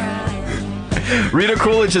 Rita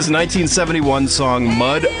Coolidge's 1971 song,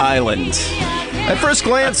 Mud Island. At first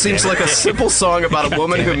glance, seems like a simple song about a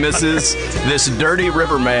woman who misses this dirty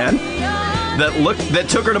riverman that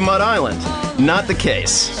took her to Mud Island. Not the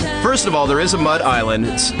case. First of all, there is a Mud Island.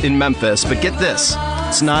 It's in Memphis, but get this.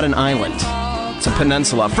 It's not an island. It's a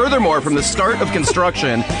peninsula. Furthermore, from the start of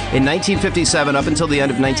construction in 1957 up until the end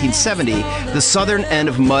of 1970, the southern end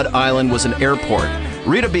of Mud Island was an airport.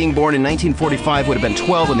 Rita being born in 1945 would have been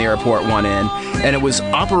 12 when the airport went in, and it was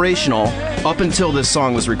operational up until this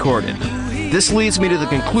song was recorded. This leads me to the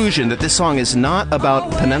conclusion that this song is not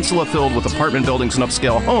about a peninsula filled with apartment buildings and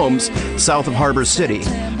upscale homes south of Harbor City.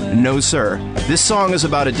 No, sir. This song is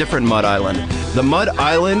about a different Mud Island. The Mud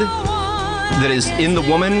Island that is in the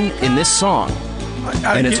woman in this song.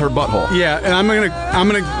 And it's her butthole. Yeah, and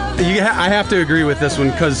I have to agree with this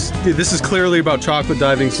one because this is clearly about chocolate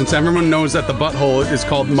diving since everyone knows that the butthole is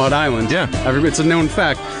called Mud Island. Yeah. It's a known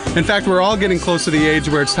fact. In fact, we're all getting close to the age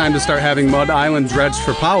where it's time to start having Mud Island dredged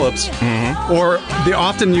for polyps, or the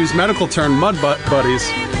often used medical term mud buddies.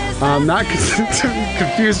 Not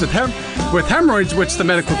confused with hemorrhoids, which the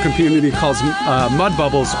medical community calls mud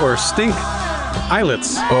bubbles or stink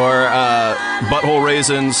islets. Or butthole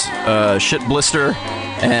raisins, shit blister,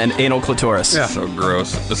 and anal clitoris. Yeah. So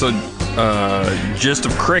gross. So, gist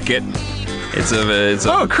of cricket.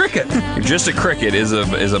 cricket. Just a Cricket is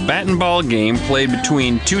a bat and ball game played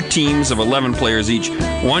between two teams of 11 players each.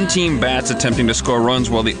 One team bats attempting to score runs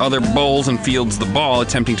while the other bowls and fields the ball,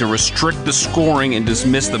 attempting to restrict the scoring and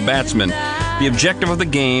dismiss the batsman. The objective of the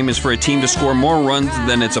game is for a team to score more runs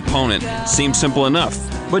than its opponent. Seems simple enough.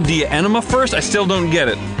 But do you enema first? I still don't get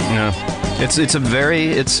it. Yeah.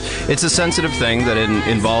 It's a sensitive thing that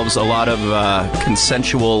involves a lot of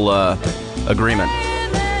consensual agreement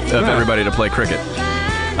of everybody to play cricket.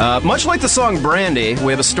 Much like the song Brandy,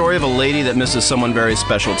 we have a story of a lady that misses someone very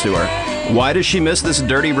special to her. Why does she miss this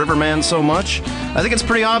dirty riverman so much? I think it's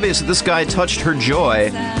pretty obvious that this guy touched her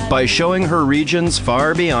joy by showing her regions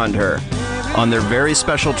far beyond her on their very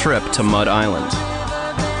special trip to Mud Island.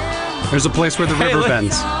 There's a place where the river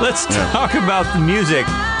bends. Let's talk about the music.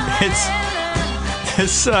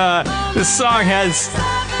 This song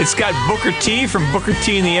it's got Booker T from Booker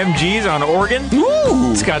T and the MGs on organ.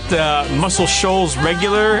 Ooh. It's got Muscle Shoals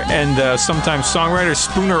regular and sometimes songwriter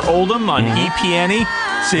Spooner Oldham on E-piano.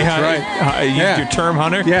 See how I used your term,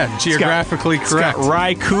 Hunter? Yeah, geographically correct. It's got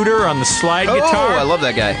Ry Cooter on the slide guitar. Oh, I love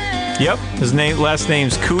that guy. Yep, his last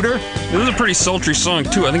name's Cooter. This is a pretty sultry song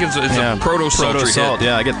too. I think it's a proto-sultry Proto-salt, hit.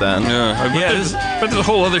 yeah, I get that. But there's a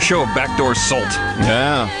whole other show of Backdoor Salt.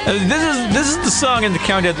 Yeah. This is the song in the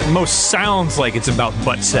countdown that most sounds like it's about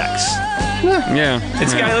butt sex. Yeah.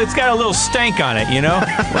 It's got a little stank on it, you know?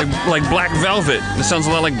 like Black Velvet. It sounds a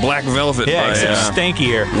lot like Black Velvet. Yeah, except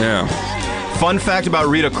stankier. Yeah. Fun fact about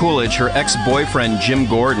Rita Coolidge, her ex-boyfriend Jim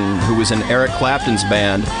Gordon, who was in Eric Clapton's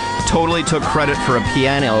band, totally took credit for a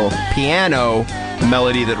piano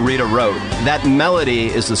melody that Rita wrote. That melody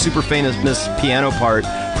is the super famous piano part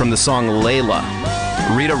from the song Layla.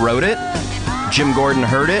 Rita wrote it, Jim Gordon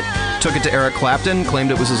heard it, took it to Eric Clapton,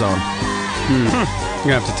 claimed it was his own. You're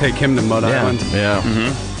gonna have to take him to Mud Island. Yeah.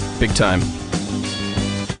 Big time.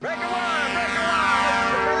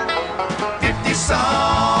 50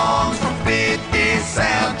 songs from 50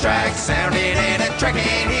 soundtracks sounding in a track,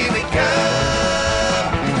 and here we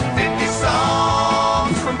come. 50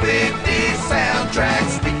 songs from 50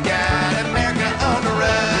 soundtracks. We got America on the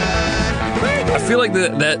run. I feel like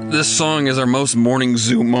that this song is our most morning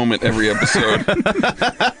zoo moment every episode.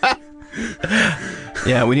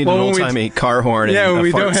 Yeah, we need an old-timey car horn. Yeah, and when a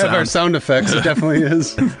we fart don't have sound. our sound effects, it definitely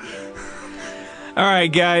is. All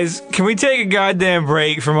right, guys, can we take a goddamn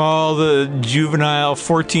break from all the juvenile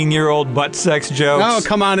 14-year-old butt sex jokes? Oh,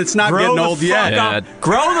 come on, it's not getting old yet.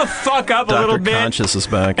 Grow the fuck up a little bit. Dr. Conscious is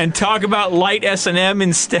back. And talk about light S&M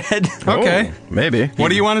instead. Okay. Oh, maybe. What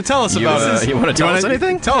do you want to tell us about this? You want to tell us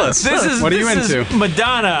anything? Tell us. What are you into? This is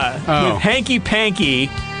Madonna with Hanky Panky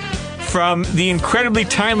from the incredibly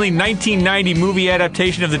timely 1990 movie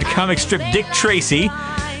adaptation of the comic strip Dick Tracy,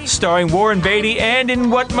 starring Warren Beatty, and in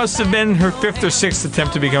what must have been her fifth or sixth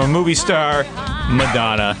attempt to become a movie star,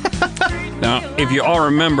 Madonna. Now, if you all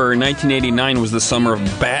remember, 1989 was the summer of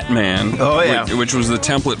Batman. Oh, yeah. Which was the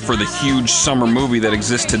template for the huge summer movie that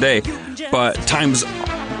exists today. But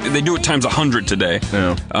they do it times 100 today.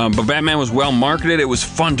 Yeah. But Batman was well marketed, it was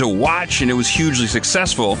fun to watch, and it was hugely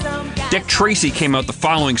successful. Dick Tracy came out the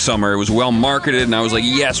following summer. It was well marketed, and I was like,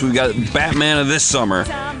 yes, we've got Batman of this summer.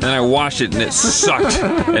 And I watched it, and it sucked.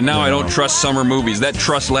 And now I don't trust summer movies. That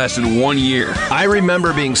trust lasted 1 year. I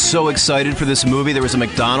remember being so excited for this movie. There was a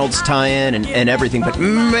McDonald's tie-in and everything, but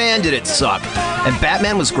man, did it suck. And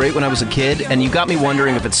Batman was great when I was a kid, and you got me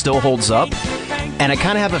wondering if it still holds up. And I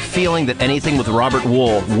kind of have a feeling that anything with Robert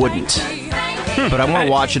Wool wouldn't. But I want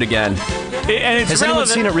to watch it again. Has anyone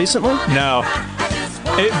seen it recently? No.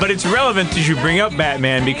 But it's relevant as you bring up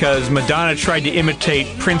Batman because Madonna tried to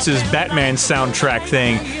imitate Prince's Batman soundtrack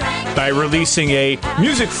thing by releasing a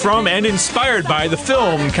music from and inspired by the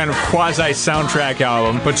film kind of quasi-soundtrack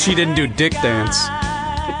album. But she didn't do Dick Dance.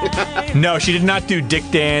 No, she did not do Dick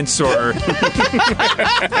Dance or...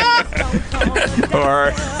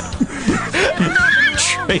 or...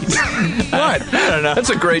 What? I don't know. That's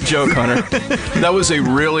a great joke, Hunter. That was a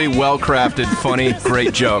really well-crafted, funny,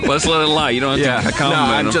 great joke. Let's let it lie. You don't have to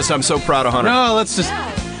compliment him. I'm so proud of Hunter. No, let's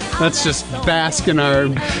just bask in our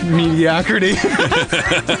mediocrity.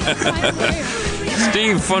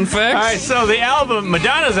 Steve, fun facts? All right, so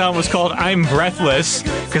Madonna's album was called I'm Breathless,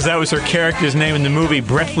 because that was her character's name in the movie,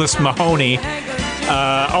 Breathless Mahoney.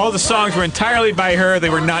 All the songs were entirely by her. They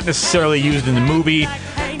were not necessarily used in the movie.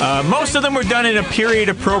 Most of them were done in a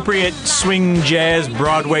period-appropriate swing, jazz,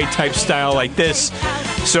 Broadway-type style like this.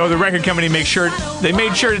 So the record company made sure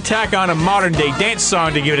to tack on a modern-day dance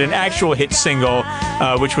song to give it an actual hit single,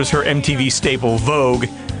 which was her MTV staple Vogue.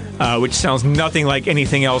 which sounds nothing like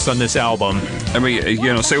anything else on this album. I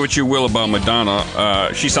mean, say what you will about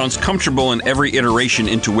Madonna. She sounds comfortable in every iteration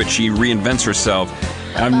into which she reinvents herself.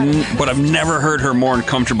 But I've never heard her more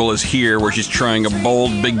uncomfortable as here, where she's trying a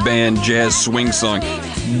bold, big band, jazz swing song.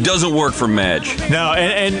 Doesn't work for Madge. No,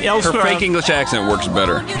 and Her elsewhere... fake English accent works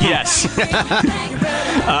better. Yes.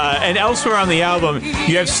 And elsewhere on the album,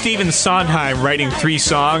 you have Stephen Sondheim writing 3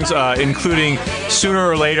 songs, including Sooner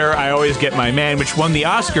or Later, I Always Get My Man, which won the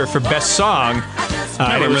Oscar for Best Song.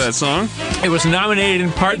 I remember that song. It was nominated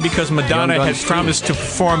in part because Madonna had promised to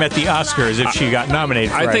perform at the Oscars if she got nominated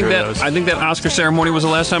for I think that Oscar ceremony was the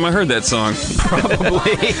last time I heard that song.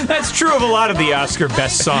 Probably. That's true of a lot of the Oscar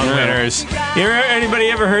Best Song winners. Anybody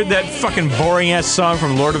ever heard that fucking boring-ass song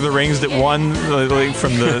from Lord of the Rings that won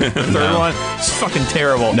from the third one? It's fucking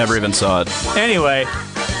terrible. Never even saw it. Anyway...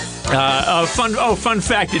 fun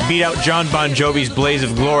fact, it beat out John Bon Jovi's Blaze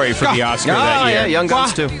of Glory for the Oscar that year. Yeah, Young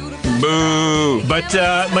Guns too. Boo! But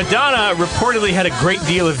Madonna reportedly had a great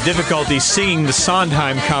deal of difficulty singing the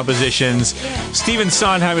Sondheim compositions. Stephen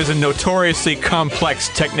Sondheim is a notoriously complex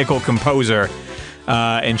technical composer,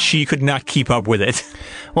 and she could not keep up with it.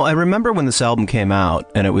 Well, I remember when this album came out,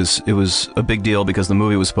 and it was a big deal because the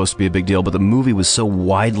movie was supposed to be a big deal, but the movie was so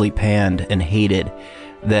widely panned and hated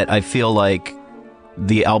that I feel like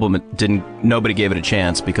the album nobody gave it a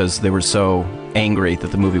chance because they were so angry that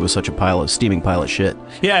the movie was such a steaming pile of shit.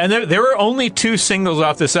 Yeah, and there were only 2 singles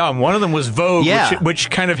off this album. One of them was Vogue, which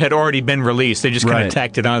kind of had already been released. They just kind of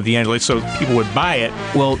tacked it on at the end so people would buy it.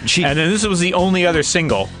 Well, and then this was the only other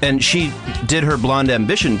single. And she did her Blonde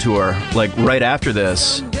Ambition tour right after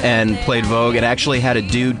this and played Vogue and actually had a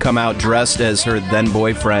dude come out dressed as her then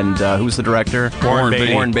boyfriend. Who's the director?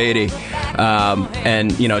 Warren Beatty.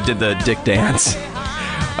 And did the dick dance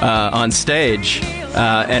on stage,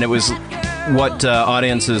 and it was what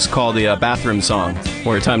audiences call the bathroom song,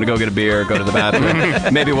 where time to go get a beer, go to the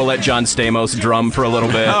bathroom. Maybe we'll let John Stamos drum for a little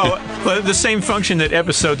bit. Oh, well, the same function that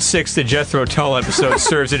Episode 6, the Jethro Tull episode,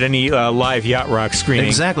 serves at any live Yacht Rock screening.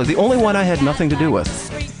 Exactly. The only one I had nothing to do with.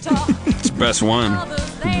 It's the best one,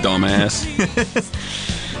 dumbass.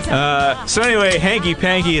 So anyway, Hanky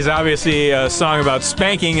Panky is obviously a song about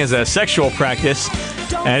spanking as a sexual practice.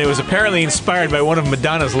 And it was apparently inspired by one of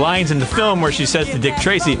Madonna's lines in the film where she says to Dick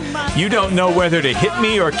Tracy, "You don't know whether to hit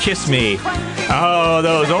me or kiss me." Oh,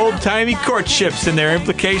 those old-timey courtships and their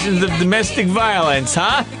implications of domestic violence,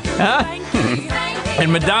 huh?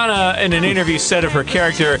 And Madonna, in an interview, said of her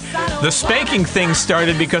character, "The spanking thing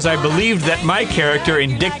started because I believed that my character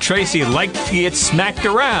in Dick Tracy liked to get smacked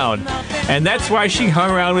around. And that's why she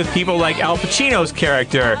hung around with people like Al Pacino's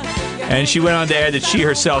character." And she went on to add that she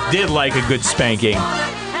herself did like a good spanking.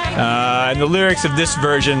 And the lyrics of this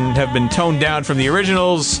version have been toned down from the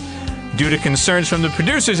originals due to concerns from the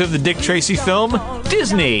producers of the Dick Tracy film,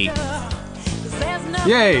 Disney.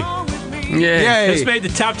 Yay! Yay! This made the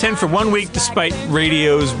top 10 for 1 week despite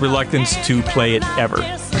radio's reluctance to play it ever.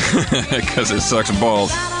 Because it sucks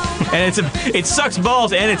balls. And it sucks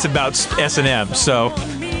balls and it's about S&M, so...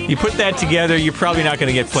 You put that together, you're probably not going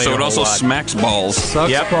to get played. So it also smacks balls.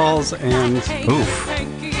 Sucks balls and oof.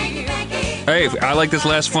 Hey, I like this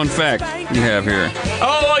last fun fact you have here.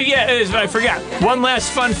 Oh, yeah, I forgot. One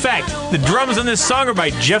last fun fact. The drums on this song are by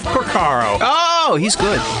Jeff Porcaro. Oh, he's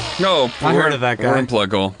good. No, I heard of that guy. We're in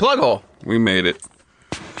Plughole. We made it.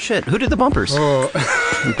 Shit, who did the bumpers?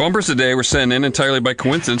 Bumpers today were sent in entirely by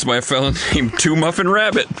coincidence by a fellow named Two Muffin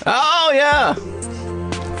Rabbit. Oh, yeah.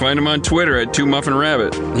 Find him on Twitter at Two Muffin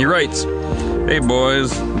Rabbit. He writes, "Hey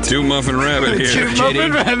boys, Two Muffin Rabbit here."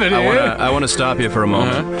 I want to stop you for a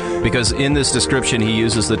moment because in this description he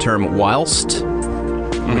uses the term whilst,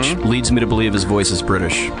 which leads me to believe his voice is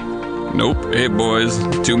British. Nope. Hey boys,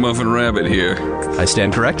 Two Muffin Rabbit here. I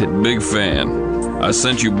stand corrected. Big fan. I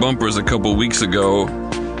sent you bumpers a couple weeks ago,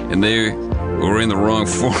 and they were in the wrong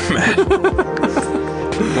format.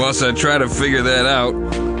 Whilst I try to figure that out,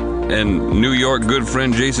 and New York good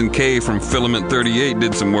friend Jason K from Filament 38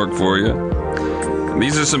 did some work for you.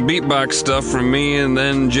 These are some beatbox stuff from me, and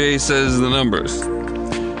then Jay says the numbers.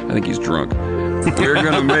 I think he's drunk. We're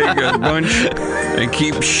gonna make a bunch and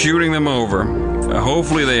keep shooting them over.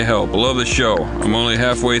 Hopefully they help. Love the show. I'm only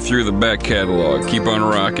halfway through the back catalog. Keep on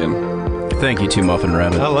rocking. Thank you, Two Muffin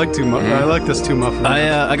Rabbit. I like this Two Muffin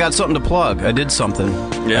Rabbit. I got something to plug. I did something.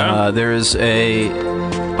 Yeah? There is a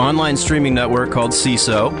online streaming network called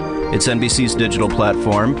CISO. It's NBC's digital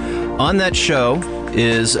platform. On that show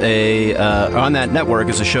on that network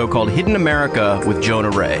is a show called Hidden America with Jonah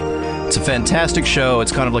Ray. It's a fantastic show.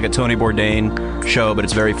 It's kind of like a Tony Bourdain show, but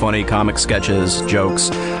it's very funny, comic sketches,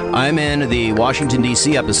 jokes. I'm in the Washington,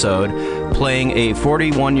 D.C. episode playing a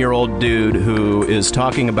 41-year-old dude who is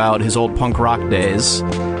talking about his old punk rock days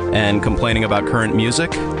and complaining about current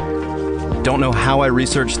music. Don't know how I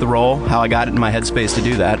researched the role, how I got it in my headspace to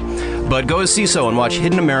do that. But go to CISO and watch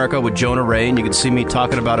Hidden America with Jonah Ray, and you can see me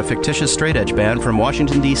talking about a fictitious straight edge band from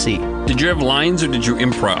Washington, D.C. Did you have lines or did you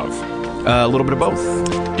improv? A little bit of both.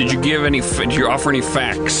 Did you offer any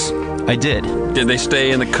facts? I did. Did they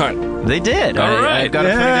stay in the cut? They did. All right. I've got a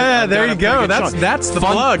pretty good- I've there got you a go. pretty good chunk. That's the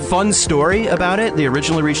fun, plug. Fun story about it. They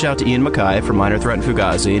originally reached out to Ian MacKaye from Minor Threat and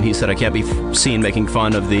Fugazi, and he said, I can't be seen making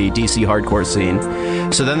fun of the DC hardcore scene.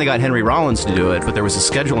 So then they got Henry Rollins to do it, but there was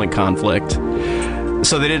a scheduling conflict.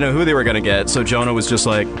 So they didn't know who they were going to get, so Jonah was just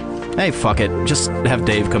like, hey, fuck it. Just have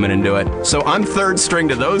Dave come in and do it. So I'm third string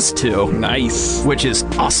to those two. Nice. Which is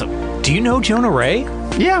awesome. Do you know Jonah Ray?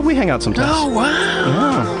 Yeah, we hang out sometimes. Oh, wow.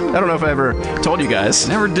 Yeah. I don't know if I ever told you guys.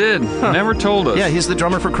 Never did. Never told us. Yeah, he's the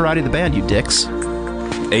drummer for Karate the Band, you dicks.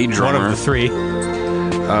 A drummer. One of the three.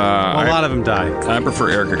 A lot of them die. I prefer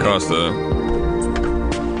Eric Acosta.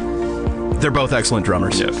 They're both excellent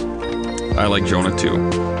drummers. Yes. I like Jonah, too.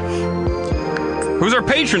 Who's our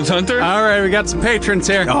patrons, Hunter? All right, we got some patrons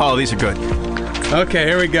here. Oh, these are good. Okay,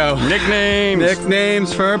 here we go. Nicknames.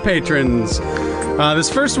 Nicknames for our patrons. This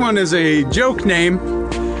first one is a joke name.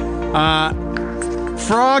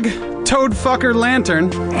 Frog Toadfucker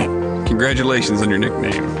Lantern. Congratulations on your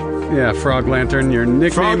nickname. Yeah, Frog Lantern. Your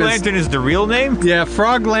nickname Frog is... Lantern is the real name? Yeah,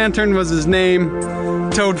 Frog Lantern was his name.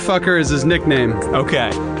 Toadfucker is his nickname.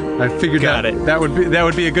 Okay. I figured Got that it. that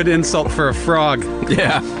would be a good insult for a frog.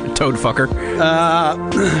 Yeah, toad fucker.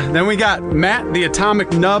 Then we got Matt the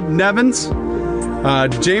Atomic Nub Nevins,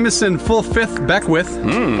 Jameson Full Fifth Beckwith,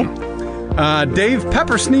 Dave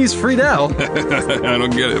Pepper Sneeze Friedel. I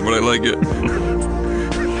don't get it, but I like it.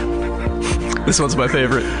 This one's my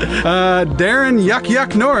favorite. Darren Yuck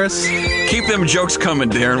Yuck Norris, Keep them jokes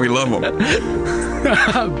coming, Darren. We love them.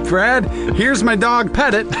 Brad Here's My Dog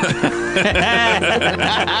Pettit, That's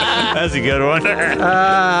a good one.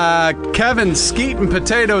 Kevin Skeet and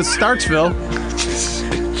Potatoes Starchville,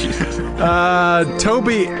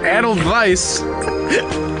 Toby Edelweiss.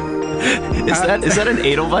 Is that an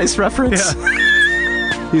Edelweiss reference?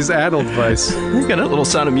 He's Edelweiss. You got a little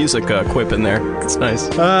Sound of Music quip in there. It's nice.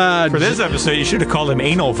 For this episode, you should have called him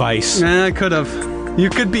Anal Vice. I could have.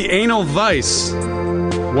 You could be Anal Weiss.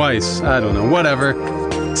 Weiss. I don't know. Whatever.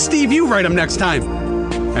 Steve, you write them next time.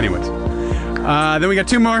 Anyways. Then we got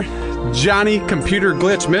two more. Johnny Computer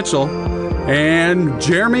Glitch Mitchell and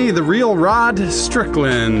Jeremy the Real Rod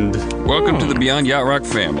Strickland. Welcome to the Beyond Yacht Rock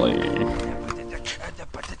family.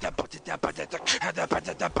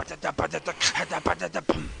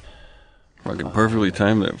 Fucking perfectly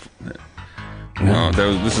timed that. No,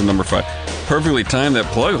 this is number 5. Perfectly timed that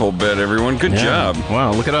plug hole bed, everyone. Good job.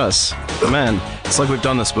 Wow, look at us. Man, it's like we've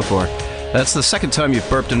done this before. That's the second time you've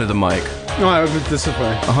burped into the mic. No, I was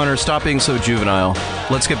disappointed. Hunter, stop being so juvenile.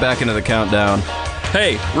 Let's get back into the countdown.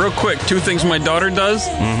 Hey, real quick, 2 things my daughter does.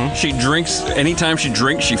 She drinks, anytime she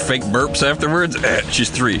drinks, she fake burps afterwards. She's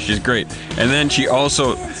 3, she's great. And then she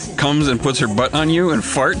also comes and puts her butt on you and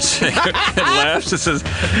farts and laughs and says,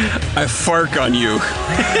 I fark on you.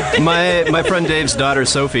 My friend Dave's daughter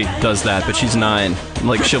Sophie does that, but she's 9.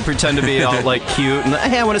 Like, she'll pretend to be all like cute and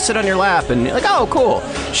hey, I want to sit on your lap, and you're like, oh, cool.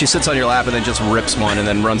 She sits on your lap and then just rips one and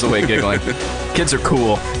then runs away giggling. Kids are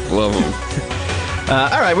cool. Love them.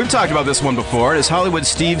 All right, we've talked about this one before. As Hollywood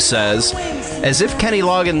Steve says, as if Kenny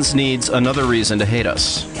Loggins needs another reason to hate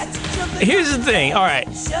us. Here's the thing. All right.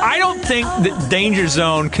 I don't think that Danger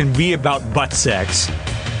Zone can be about butt sex.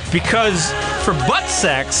 Because for butt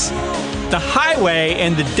sex, the highway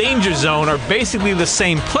and the Danger Zone are basically the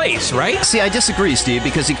same place, right? See, I disagree, Steve,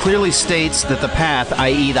 because he clearly states that the path,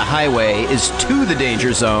 i.e. the highway, is to the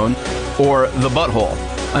Danger Zone or the butthole.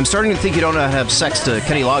 I'm starting to think you don't know how to have sex to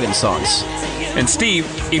Kenny Loggins songs. And Steve,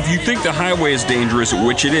 if you think the highway is dangerous,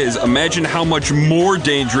 which it is, imagine how much more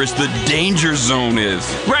dangerous the Danger Zone is.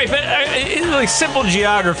 Right, but like simple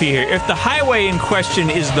geography here. If the highway in question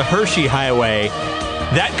is the Hershey Highway,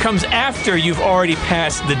 that comes after you've already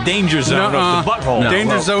passed the Danger Zone of the butthole.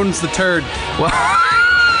 Danger Zone's the turd.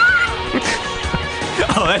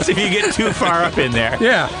 Oh, that's if you get too far up in there.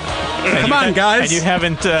 Yeah. Come on, guys. And you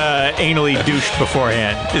haven't anally douched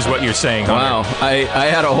beforehand, is what you're saying, Hunter. Wow, I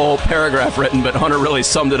had a whole paragraph written, but Hunter really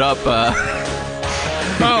summed it up.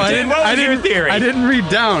 Your theory? I didn't read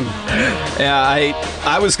down. Yeah,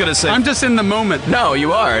 I was going to say... I'm just in the moment. No,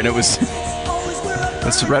 you are, and it was...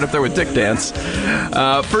 That's right up there with Dick Dance.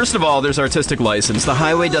 First of all, there's artistic license. The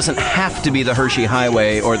highway doesn't have to be the Hershey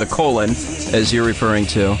Highway or the colon, as you're referring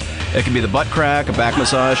to. It can be the butt crack, a back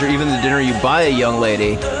massage, or even the dinner you buy a young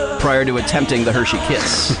lady prior to attempting the Hershey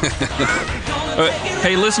kiss.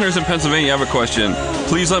 Hey, listeners in Pennsylvania, I have a question.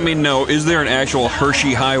 Please let me know, is there an actual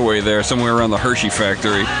Hershey Highway there somewhere around the Hershey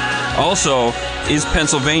factory? Also, is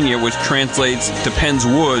Pennsylvania, which translates to Penn's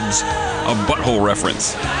Woods, a butthole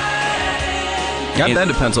reference? I've been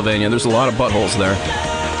to Pennsylvania. There's a lot of buttholes there.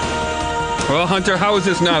 Well, Hunter, how is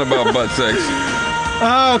this not about butt sex?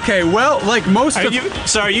 Okay, well, like most of...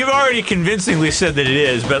 You've already convincingly said that it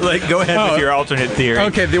is, but go ahead with your alternate theory.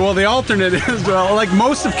 Okay, the alternate is, like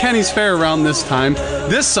most of Kenny's Fair around this time,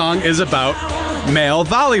 this song is about male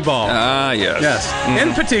volleyball. Ah, yes. Yes.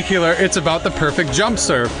 In particular, it's about the perfect jump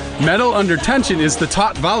serve. Metal under tension is the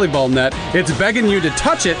taut volleyball net. It's begging you to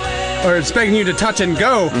touch it, or it's begging you to touch and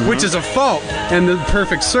go, which is a fault. And the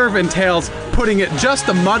perfect serve entails putting it just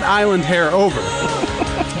a Mud Island hair over.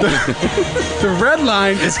 The red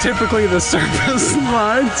line is typically the service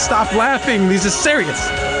line. Stop laughing. These are serious.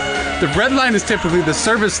 The red line is typically the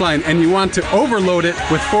service line, and you want to overload it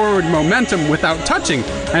with forward momentum without touching.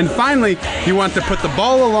 And finally, you want to put the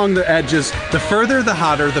ball along the edges. The further, the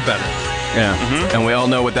hotter, the better. Yeah, and we all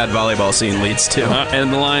know what that volleyball scene leads to.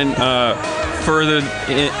 And the line further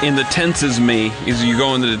in the tenses me is you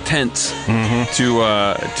go into the tents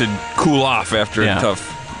to cool off after a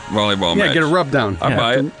tough volleyball match. Yeah, get a rub down. I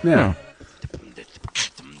buy it. Yeah.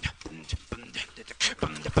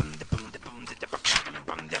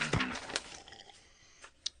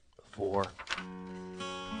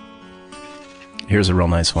 Here's a real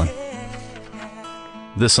nice one.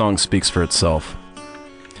 This song speaks for itself.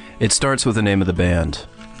 It starts with the name of the band,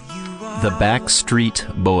 the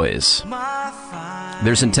Backstreet Boys.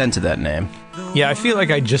 There's intent to that name. Yeah, I feel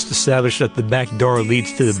like I just established that the back door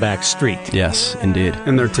leads to the back street. Yes, indeed.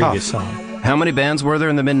 And they're Previous tough. song. How many bands were there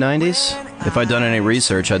in the mid-90s? If I'd done any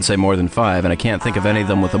research, I'd say more than 5, and I can't think of any of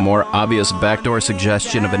them with a more obvious backdoor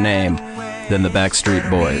suggestion of a name than the Backstreet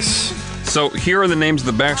Boys. So here are the names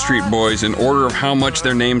of the Backstreet Boys in order of how much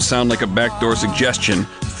their names sound like a backdoor suggestion,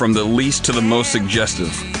 from the least to the most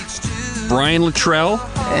suggestive. Brian Luttrell,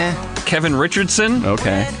 Kevin Richardson,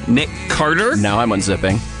 Okay. Nick Carter, Now I'm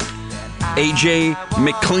unzipping. AJ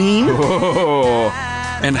McLean,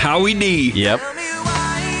 and Howie D. Yep.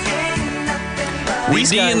 We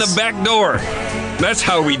These D in guys- the back door. That's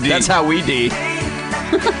how we D. That's how we D.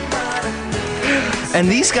 And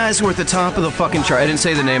these guys were at the top of the fucking chart. I didn't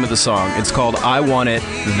say the name of the song. It's called I Want It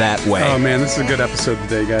That Way. Oh, man, this is a good episode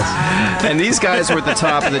today, guys. And these guys were at the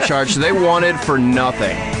top of the charts. They wanted for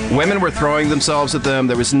nothing. Women were throwing themselves at them.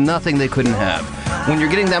 There was nothing they couldn't have. When you're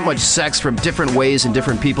getting that much sex from different ways and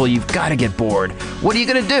different people, you've got to get bored. What are you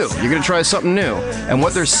going to do? You're going to try something new. And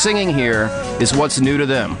what they're singing here is what's new to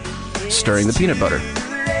them. Stirring the peanut butter.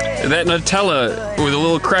 That Nutella with a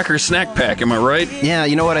little cracker snack pack, am I right? Yeah,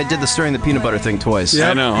 you know what? I did the stirring the peanut butter thing twice.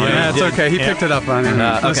 I know. Yeah, it's okay. He picked it up on it.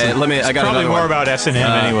 Okay, Listen, let me. I got Probably another more one. about S&M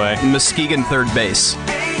anyway. Muskegon third base.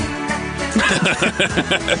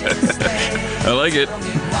 I like it.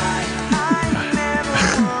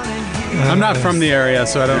 I'm not from the area,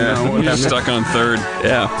 so I don't know. What You're that stuck on third.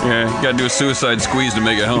 Yeah. You gotta do a suicide squeeze to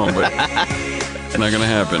make it home, but it's not gonna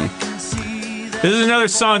happen. This is another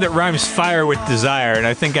song that rhymes fire with desire, and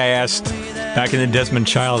I think I asked back in the Desmond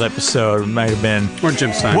Child episode, it might have been, Or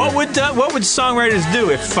Jim Stein. what would songwriters do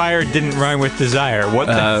if fire didn't rhyme with desire? What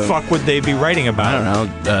the fuck would they be writing about? I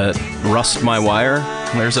don't know. Rust my wire.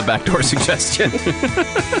 There's a backdoor suggestion.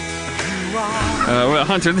 Well,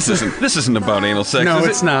 Hunter, this isn't about anal sex. No, is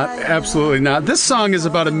it's it? not. Absolutely not. This song is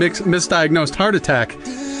about a misdiagnosed heart attack.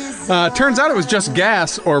 Turns out it was just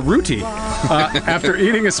gas or rooty after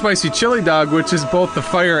eating a spicy chili dog, which is both the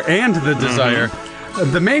fire and the desire.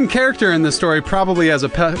 The main character in the story probably has a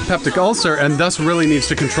peptic ulcer and thus really needs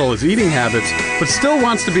to control his eating habits, but still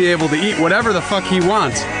wants to be able to eat whatever the fuck he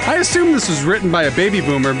wants. I assume this was written by a baby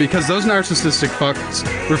boomer because those narcissistic fucks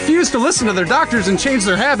refuse to listen to their doctors and change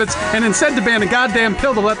their habits and instead demand a goddamn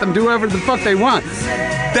pill to let them do whatever the fuck they want.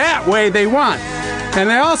 That way they want. And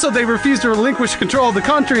they refuse to relinquish control of the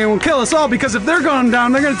country and will kill us all because if they're going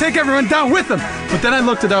down, they're going to take everyone down with them. But then I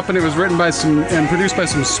looked it up and it was written by and produced by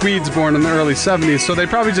some Swedes born in the early 70s, so they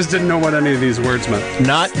probably just didn't know what any of these words meant.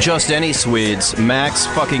 Not just any Swedes. Max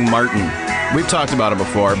fucking Martin. We've talked about him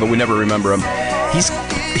before, but we never remember him.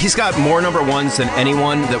 He's got more number ones than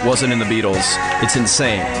anyone that wasn't in the Beatles. It's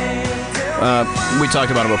insane. We talked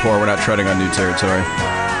about him before. We're not treading on new territory.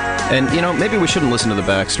 And, you know, maybe we shouldn't listen to the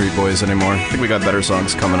Backstreet Boys anymore. I think we got better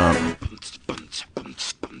songs coming up.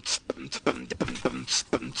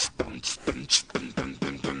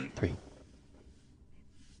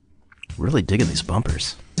 really digging these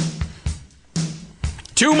bumpers.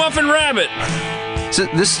 Two Muffin Rabbit. So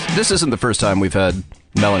this isn't the first time we've had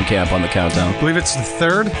Mellencamp on the countdown. I believe it's the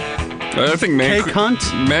third. I think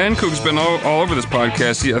Mancook's been all over this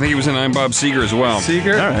podcast. I think he was in I'm Bob Seger as well.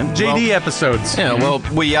 Seeger. All right. JD episodes. Yeah, well,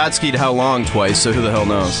 we Yatski'd How Long twice, so who the hell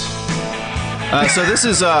knows? So this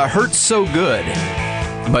is Hurt So Good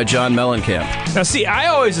by John Mellencamp. Now, see, I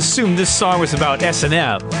always assumed this song was about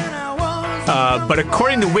S&M. But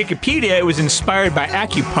according to Wikipedia, it was inspired by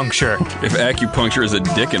acupuncture. If acupuncture is a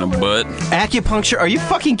dick in a butt. Acupuncture? Are you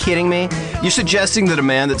fucking kidding me? You're suggesting that a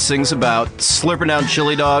man that sings about slurping down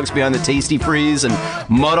chili dogs behind the Tasty Freeze and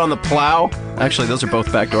mud on the plow? Actually, those are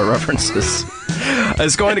both backdoor references.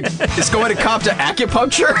 Is going to cop to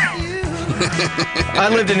acupuncture? I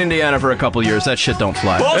lived in Indiana for a couple years. That shit don't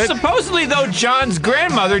fly. Well, supposedly, though, John's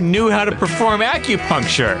grandmother knew how to perform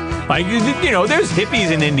acupuncture. Like, there's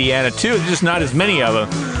hippies in Indiana, too. There's just not as many of them.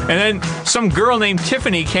 And then some girl named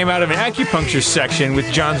Tiffany came out of an acupuncture section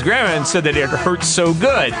with John's grandma and said that it hurt so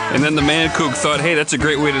good. And then the Mancook thought, hey, that's a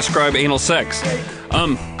great way to describe anal sex.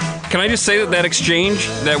 Can I just say that exchange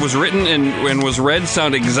that was written and was read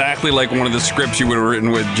sounded exactly like one of the scripts you would have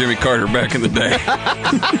written with Jimmy Carter back in the day.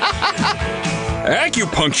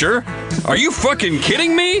 Acupuncture? Are you fucking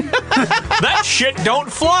kidding me? That shit don't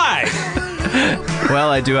fly. Well,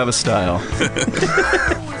 I do have a style.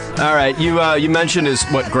 All right, you mentioned his,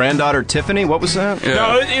 granddaughter Tiffany? What was that? Yeah.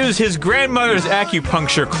 No, it was his grandmother's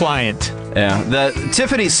acupuncture client. Yeah,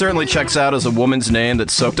 Tiffany certainly checks out as a woman's name that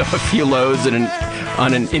soaked up a few loads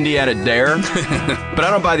on an Indiana dare. But I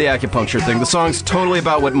don't buy the acupuncture thing. The song's totally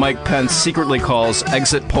about what Mike Pence secretly calls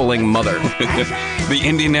exit polling mother. The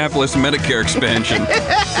Indianapolis Medicare expansion.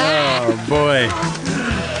 Oh, boy.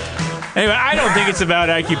 Anyway, I don't think it's about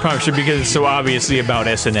acupuncture because it's so obviously about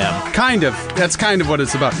S&M. Kind of. That's kind of what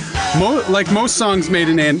it's about. Like most songs made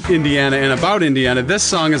in Indiana and about Indiana, this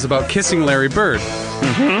song is about kissing Larry Bird.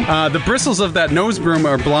 Mm-hmm. The bristles of that nose broom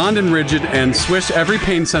are blonde and rigid and swish every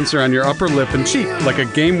pain sensor on your upper lip and cheek like a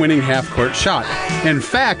game-winning half-court shot. In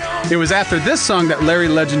fact, it was after this song that Larry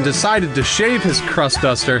Legend decided to shave his crust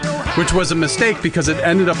duster, which was a mistake because it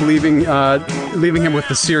ended up leaving him with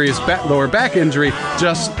a serious lower back injury,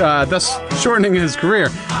 thus shortening his career.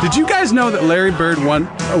 Did you guys know that Larry Bird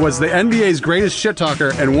was the NBA's greatest shit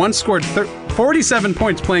talker and once scored 47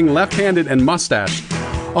 points playing left-handed and mustache?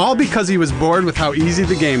 All because he was bored with how easy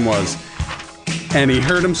the game was. And he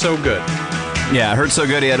hurt him so good. Yeah, it hurt so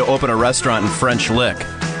good he had to open a restaurant in French Lick.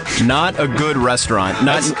 Not a good restaurant.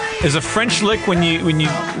 Is a French lick when you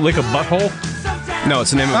lick a butthole? No,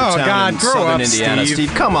 it's the name of a town in southern Indiana.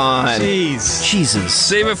 Steve, come on. Jeez. Jesus.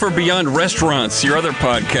 Save it for Beyond Restaurants, your other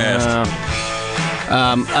podcast.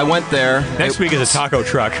 I went there. Next week is a taco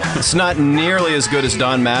truck. It's not nearly as good as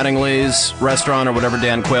Don Mattingly's restaurant or whatever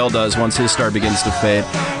Dan Quayle does once his star begins to fade.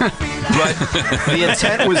 But the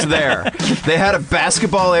intent was there. They had a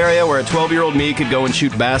basketball area where a 12-year-old me could go and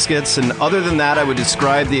shoot baskets, and other than that, I would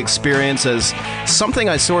describe the experience as something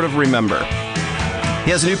I sort of remember.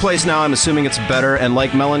 He has a new place now. I'm assuming it's better, and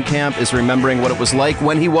like Mellencamp is remembering what it was like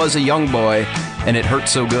when he was a young boy, and it hurt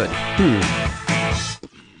so good.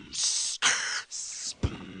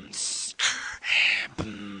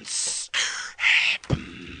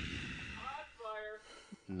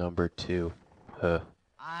 Number 2.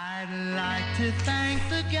 I'd like to thank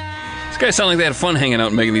the guy. These guys sound like they had fun hanging out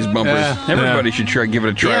and making these bumpers. Everybody should give it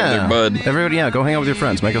a try with their bud. Everybody, go hang out with your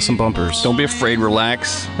friends. Make us some bumpers. Don't be afraid.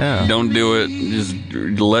 Relax. Yeah. Don't do it. Just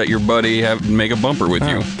let your buddy make a bumper with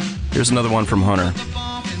you. Here's another one from Hunter.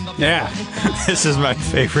 Yeah, this is my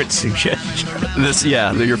favorite suggestion.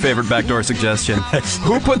 Your favorite backdoor suggestion.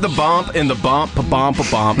 Who put the bump in the bump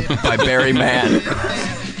by Barry Mann?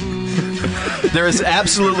 There is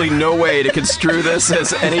absolutely no way to construe this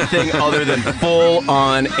as anything other than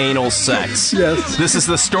full-on anal sex. Yes. This is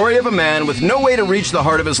the story of a man with no way to reach the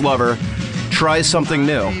heart of his lover, tries something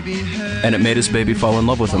new, and it made his baby fall in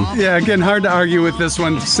love with him. Yeah, again, hard to argue with this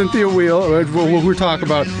one. Cynthia Weil, what we're talking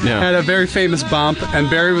about, had a very famous bump, and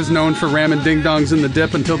Barry was known for ramming ding-dongs in the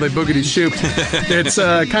dip until they boogity-shooped. It's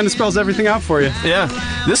kind of spells everything out for you. Yeah.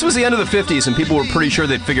 This was the end of the 50s, and people were pretty sure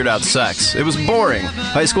they'd figured out sex. It was boring.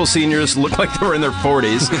 High school seniors looked like they were in their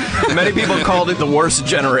 40s. Many people called it the worst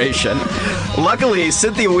generation. Luckily,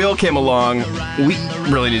 Cynthia Weil came along. We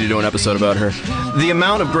really need to do an episode about her. The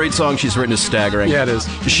amount of great songs she's written is staggering. Yeah, it is.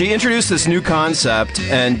 She introduced this new concept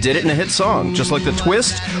and did it in a hit song. Just like The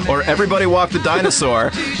Twist or Everybody Walk the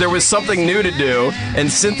Dinosaur, there was something new to do,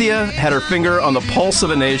 and Cynthia had her finger on the pulse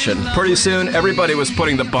of a nation. Pretty soon, everybody was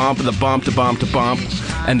putting the bump and the bump to bump to bump,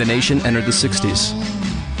 and the nation entered the 60s.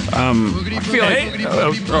 I feel like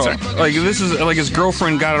like this is like his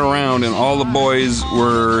girlfriend got it around, and all the boys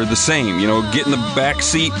were the same. You know, get in the back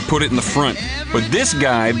seat, put it in the front. But this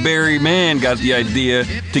guy, Barry Mann, got the idea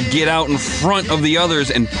to get out in front of the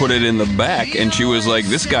others and put it in the back. And she was like,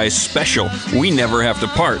 "This guy's special. We never have to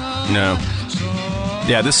part." No.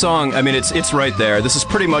 Yeah, this song, I mean, it's right there. This is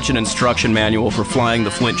pretty much an instruction manual for flying the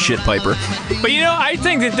Flint shit piper. But you know, I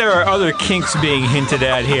think that there are other kinks being hinted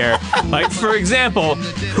at here. Like, for example,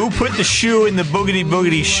 who put the shoe in the boogity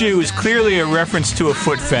boogity shoe is clearly a reference to a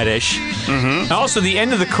foot fetish. Mm-hmm. Also, the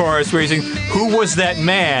end of the chorus where he's saying, "Who was that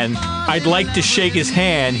man? I'd like to shake his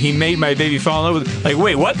hand. He made my baby fall in love with..." Like,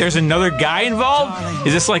 wait, what? There's another guy involved?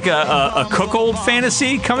 Is this like a cuckold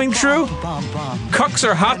fantasy coming true? Cucks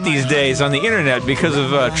are hot these days on the internet because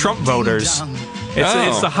of Trump voters.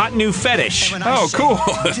 It's the hot new fetish. Oh, cool.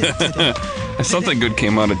 Something good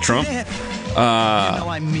came out of Trump.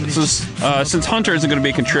 Since Hunter isn't going to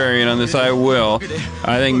be contrarian on this, I will.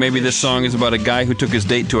 I think maybe this song is about a guy who took his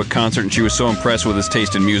date to a concert and she was so impressed with his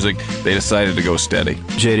taste in music, they decided to go steady.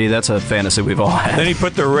 JD, that's a fantasy we've all had. Then he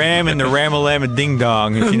put the ram in the ram-a-lam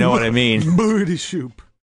ding-dong, if you know what I mean. Booty shoop.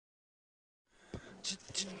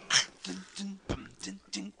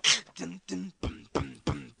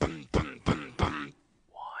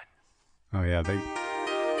 Oh yeah,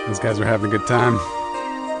 those guys were having a good time.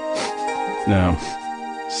 No.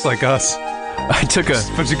 Just like us. I took a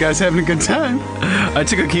bunch of guys having a good time. I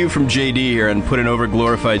took a cue from JD here and put an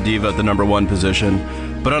over-glorified diva at the number 1 position.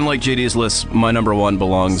 But unlike JD's list, my number 1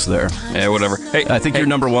 belongs there. Yeah, whatever. Hey, I think your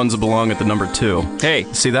number 1s belong at the number 2. Hey.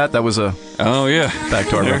 See that? That was a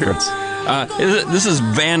Backdoor reference. This is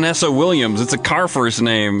Vanessa Williams. It's a car first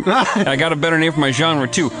name. I got a better name for my genre,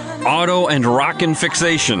 too. Auto and Rockin'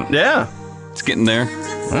 Fixation. Yeah. It's getting there.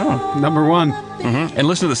 Oh. Number 1. Mm-hmm. And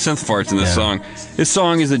listen to the synth farts in this song. This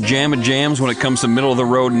song is a jam of jams when it comes to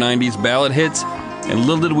middle-of-the-road 90s ballad hits. And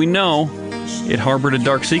little did we know, it harbored a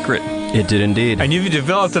dark secret. It did indeed. And you've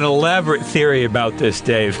developed an elaborate theory about this,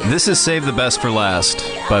 Dave. This is Save the Best for Last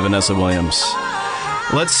by Vanessa Williams.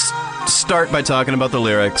 Let's start by talking about the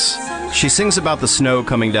lyrics. She sings about the snow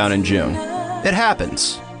coming down in June. It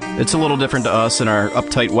happens. It's a little different to us in our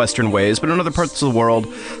uptight Western ways, but in other parts of the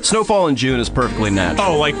world, snowfall in June is perfectly natural.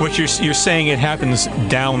 Oh, like what you're saying it happens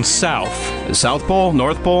down south. South Pole,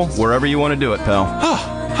 North Pole, wherever you want to do it, pal.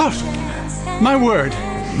 My word.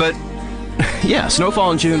 But, yeah,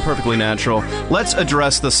 snowfall in June, perfectly natural. Let's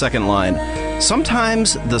address the second line.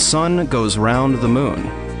 Sometimes the sun goes round the moon.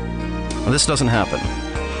 Well, this doesn't happen.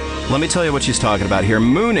 Let me tell you what she's talking about here.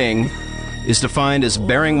 Mooning is defined as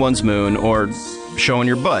bearing one's moon or showing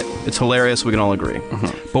your butt. It's hilarious, we can all agree.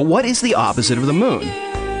 Mm-hmm. But what is the opposite of the moon?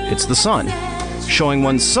 It's the sun. Showing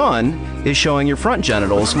one's sun is showing your front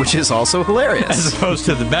genitals, which is also hilarious. As opposed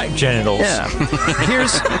to the back genitals. Yeah.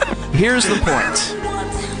 Here's the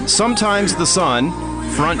point. Sometimes the sun,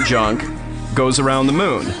 front junk, goes around the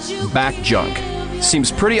moon, back junk.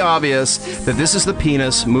 Seems pretty obvious that this is the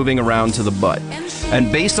penis moving around to the butt.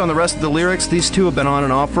 And based on the rest of the lyrics, these two have been on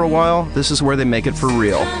and off for a while. This is where they make it for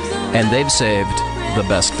real. And they've saved the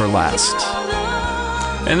best for last.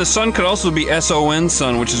 And the sun could also be S-O-N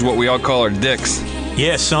son, which is what we all call our dicks.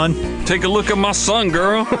 Yeah, son. Take a look at my son,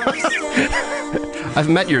 girl. I've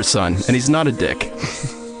met your son, and he's not a dick.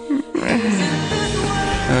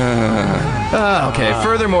 Okay,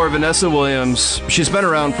 furthermore, Vanessa Williams, she's been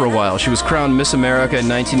around for a while. She was crowned Miss America in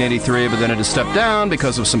 1983, but then had to step down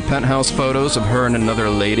because of some penthouse photos of her and another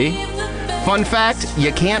lady. Fun fact,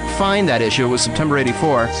 you can't find that issue. It was September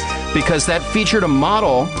 84, because that featured a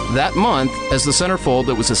model that month as the centerfold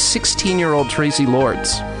that was a 16-year-old Tracy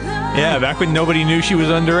Lords. Yeah, back when nobody knew she was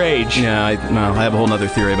underage. Yeah, I have a whole other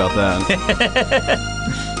theory about that.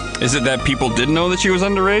 Is it that people didn't know that she was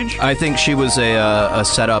underage? I think she was a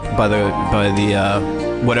setup by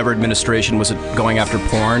the whatever administration was it going after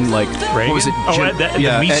porn? Like Reagan? What was it? The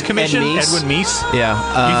Meese Commission. Meese. Edwin Meese.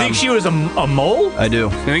 Yeah. You think she was a mole? I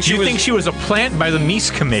do. think she was a plant by the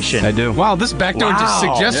Meese Commission? I do. Wow, this backdoor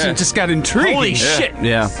suggestion just got intriguing. Holy shit!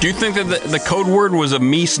 Yeah. Do you think that the code word was a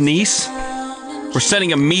Meese niece? We're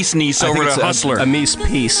sending a Meese niece over to Hustler. A Meese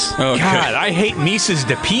piece. Okay. God, I hate Mises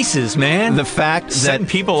to pieces, man. The fact setting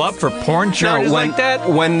that people up for porn charges like that.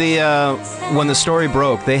 When the story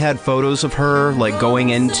broke, they had photos of her like going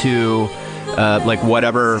into like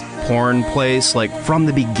whatever porn place. Like from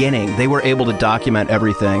the beginning, they were able to document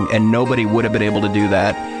everything, and nobody would have been able to do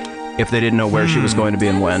that if they didn't know where she was going to be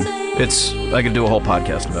and when. I could do a whole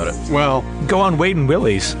podcast about it. Well, go on Wade and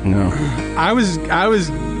Willie's. No, I was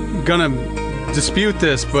gonna dispute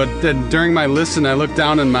this, but then during my listen, I looked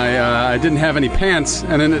down and I didn't have any pants,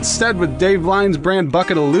 and then instead with Dave Lyons' brand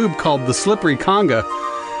bucket of lube called the Slippery Conga.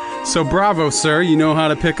 So bravo, sir. You know how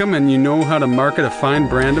to pick them, and you know how to market a fine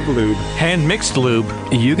brand of lube. Hand-mixed lube.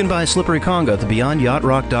 You can buy Slippery Conga at the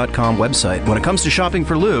BeyondYachtRock.com website. When it comes to shopping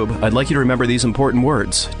for lube, I'd like you to remember these important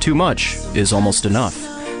words. Too much is almost enough.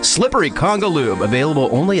 Slippery Conga Lube, available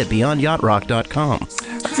only at BeyondYachtRock.com.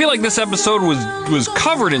 I feel like this episode was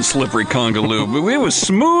covered in slippery conga lube. It was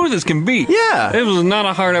smooth as can be. Yeah. It was not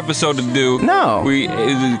a hard episode to do. No. It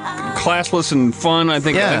was classless and fun. I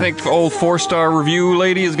think old 4-star review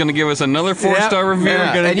lady is going to give us another 4-star review. Yeah.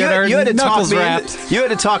 We're gonna And get our you had to talk knuckles me wrapped. you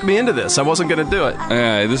had to talk me into this. I wasn't going to do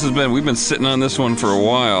it. we've been sitting on this one for a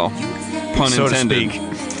while. Pun So to intended. speak.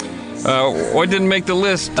 What didn't make the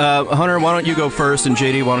list? Hunter, why don't you go first, and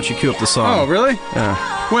JD, why don't you cue up the song? Oh, really?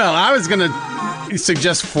 Well, I was going to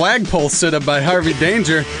suggest Flagpole Sit-Up by Harvey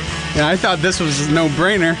Danger. And I thought this was a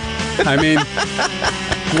no-brainer. I mean,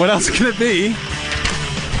 what else can it be?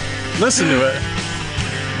 Listen to it.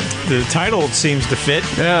 The title seems to fit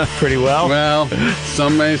pretty well. Well,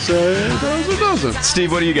 some may say it does or doesn't.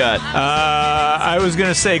 Steve, what do you got? I was going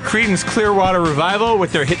to say Creedence Clearwater Revival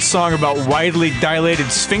with their hit song about widely dilated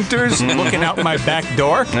sphincters looking out my back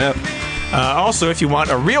door. Yep. Also, if you want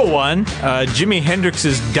a real one, Jimi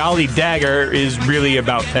Hendrix's Dolly Dagger is really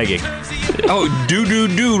about pegging. Oh, do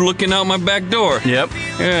looking out my back door. Yep.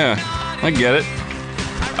 Yeah, I get it.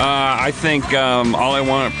 I think All I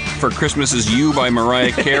Want for Christmas Is You by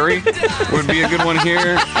Mariah Carey would be a good one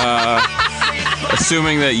here.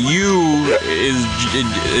 Assuming that you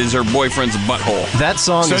is her boyfriend's butthole. That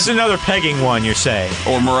song So is... it's another pegging one, you're saying?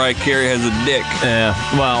 Or Mariah Carey has a dick.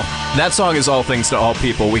 well, that song is all things to all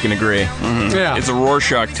people. We can agree. Yeah. It's a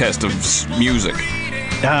Rorschach test of music.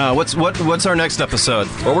 What's our next episode?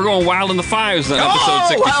 Well, we're going Wild in the Fives on episode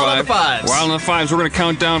 65. Wild in the Fives. Wild in the Fives. We're going to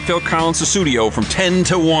count down Phil Collins' Studio from 10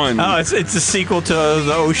 to 1. Oh, it's a sequel to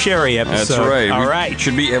the O'Sherry episode. That's right. All right. It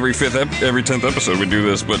should be every 10th episode we do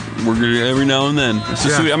this, but we're going to every now and then.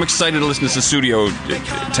 I'm excited to listen to Studio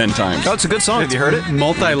 10 times. Oh, it's a good song. Have you heard it?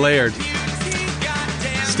 Multi-layered.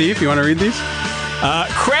 Steve, you want to read these?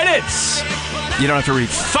 Credits! You don't have to read.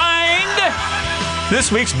 Find this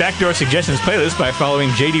week's Backdoor Suggestions playlist by following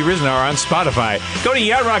JD Riznar on Spotify. Go to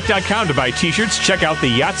yachtrock.com to buy t-shirts, check out the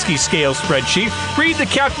Yachtski Scale spreadsheet, read the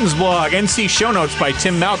Captain's blog, and see show notes by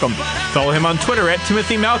Tim Malcolm. Follow him on Twitter at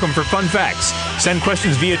Timothy Malcolm for fun facts. Send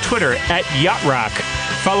questions via Twitter at Yachtrock.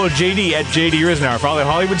 Follow JD at JD Riznar. Follow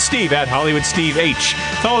Hollywood Steve at Hollywood Steve H.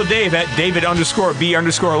 Follow Dave at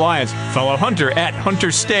David_B_Alliance. Follow Hunter at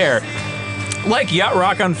Hunter Stare. Like Yacht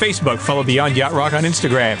Rock on Facebook. Follow Beyond Yacht Rock on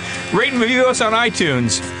Instagram. Rate and review us on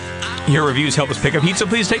iTunes. Your reviews help us pick up heat, so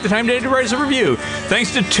please take the time today to write us a review.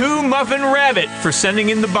 Thanks to Two Muffin Rabbit for sending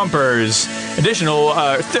in the bumpers. Additional,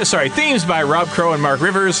 themes by Rob Crow and Mark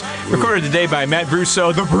Rivers. Recorded today by Matt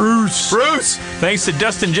Brusso, the Bruce. Thanks to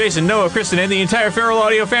Dustin, Jason, Noah, Kristen, and the entire Feral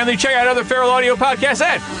Audio family. Check out other Feral Audio podcasts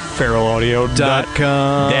at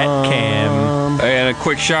feralaudio.com. And a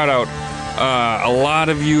quick shout out. A lot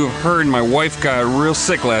of you have heard my wife got real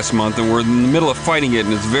sick last month, and we're in the middle of fighting it,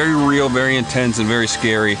 and it's very real, very intense, and very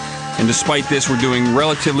scary. And despite this, we're doing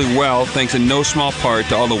relatively well, thanks in no small part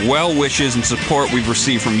to all the well wishes and support we've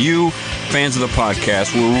received from you, fans of the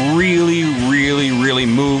podcast. We're really, really, really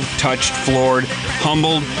moved, touched, floored,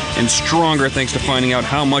 humbled, and stronger thanks to finding out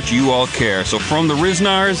how much you all care. So from the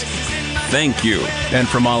Riznars, thank you. And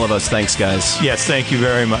from all of us, thanks, guys. Yes, thank you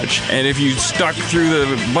very much. And if you stuck through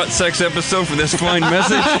the butt sex episode for this fine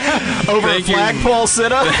message, Over a thank you. flagpole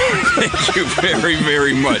sit-up? Thank you very,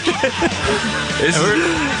 very much.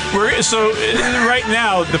 So right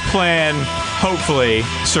now, the plan, hopefully,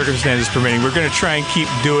 circumstances permitting, we're going to try and keep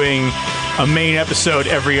doing a main episode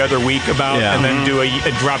every other week and then do a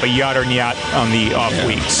drop a yacht or yacht on the off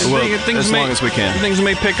weeks. Well, as long as we can. Things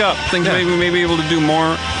may pick up. Things we may be able to do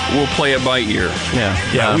more. We'll play it by ear.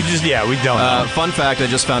 Yeah. We don't know. Fun fact, I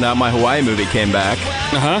just found out my Hawaii movie came back.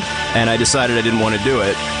 And I decided I didn't want to do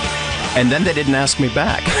it. And then they didn't ask me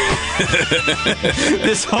back.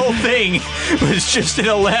 This whole thing was just an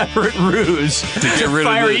elaborate ruse to get rid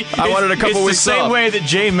of it. I wanted a couple weeks It's the same off. way that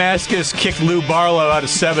Jay Mascis kicked Lou Barlow out of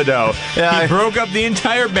Sebadoh. Yeah, he broke up the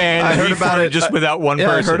entire band and reformed just without one person.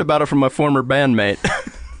 I heard about it from my former bandmate.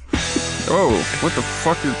 Oh, what the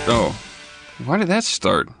fuck is... Oh. Why did that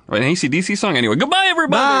start? An AC/DC song? Anyway, goodbye,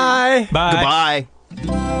 everybody! Bye! Bye.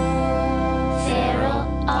 Goodbye!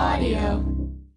 Feral Audio.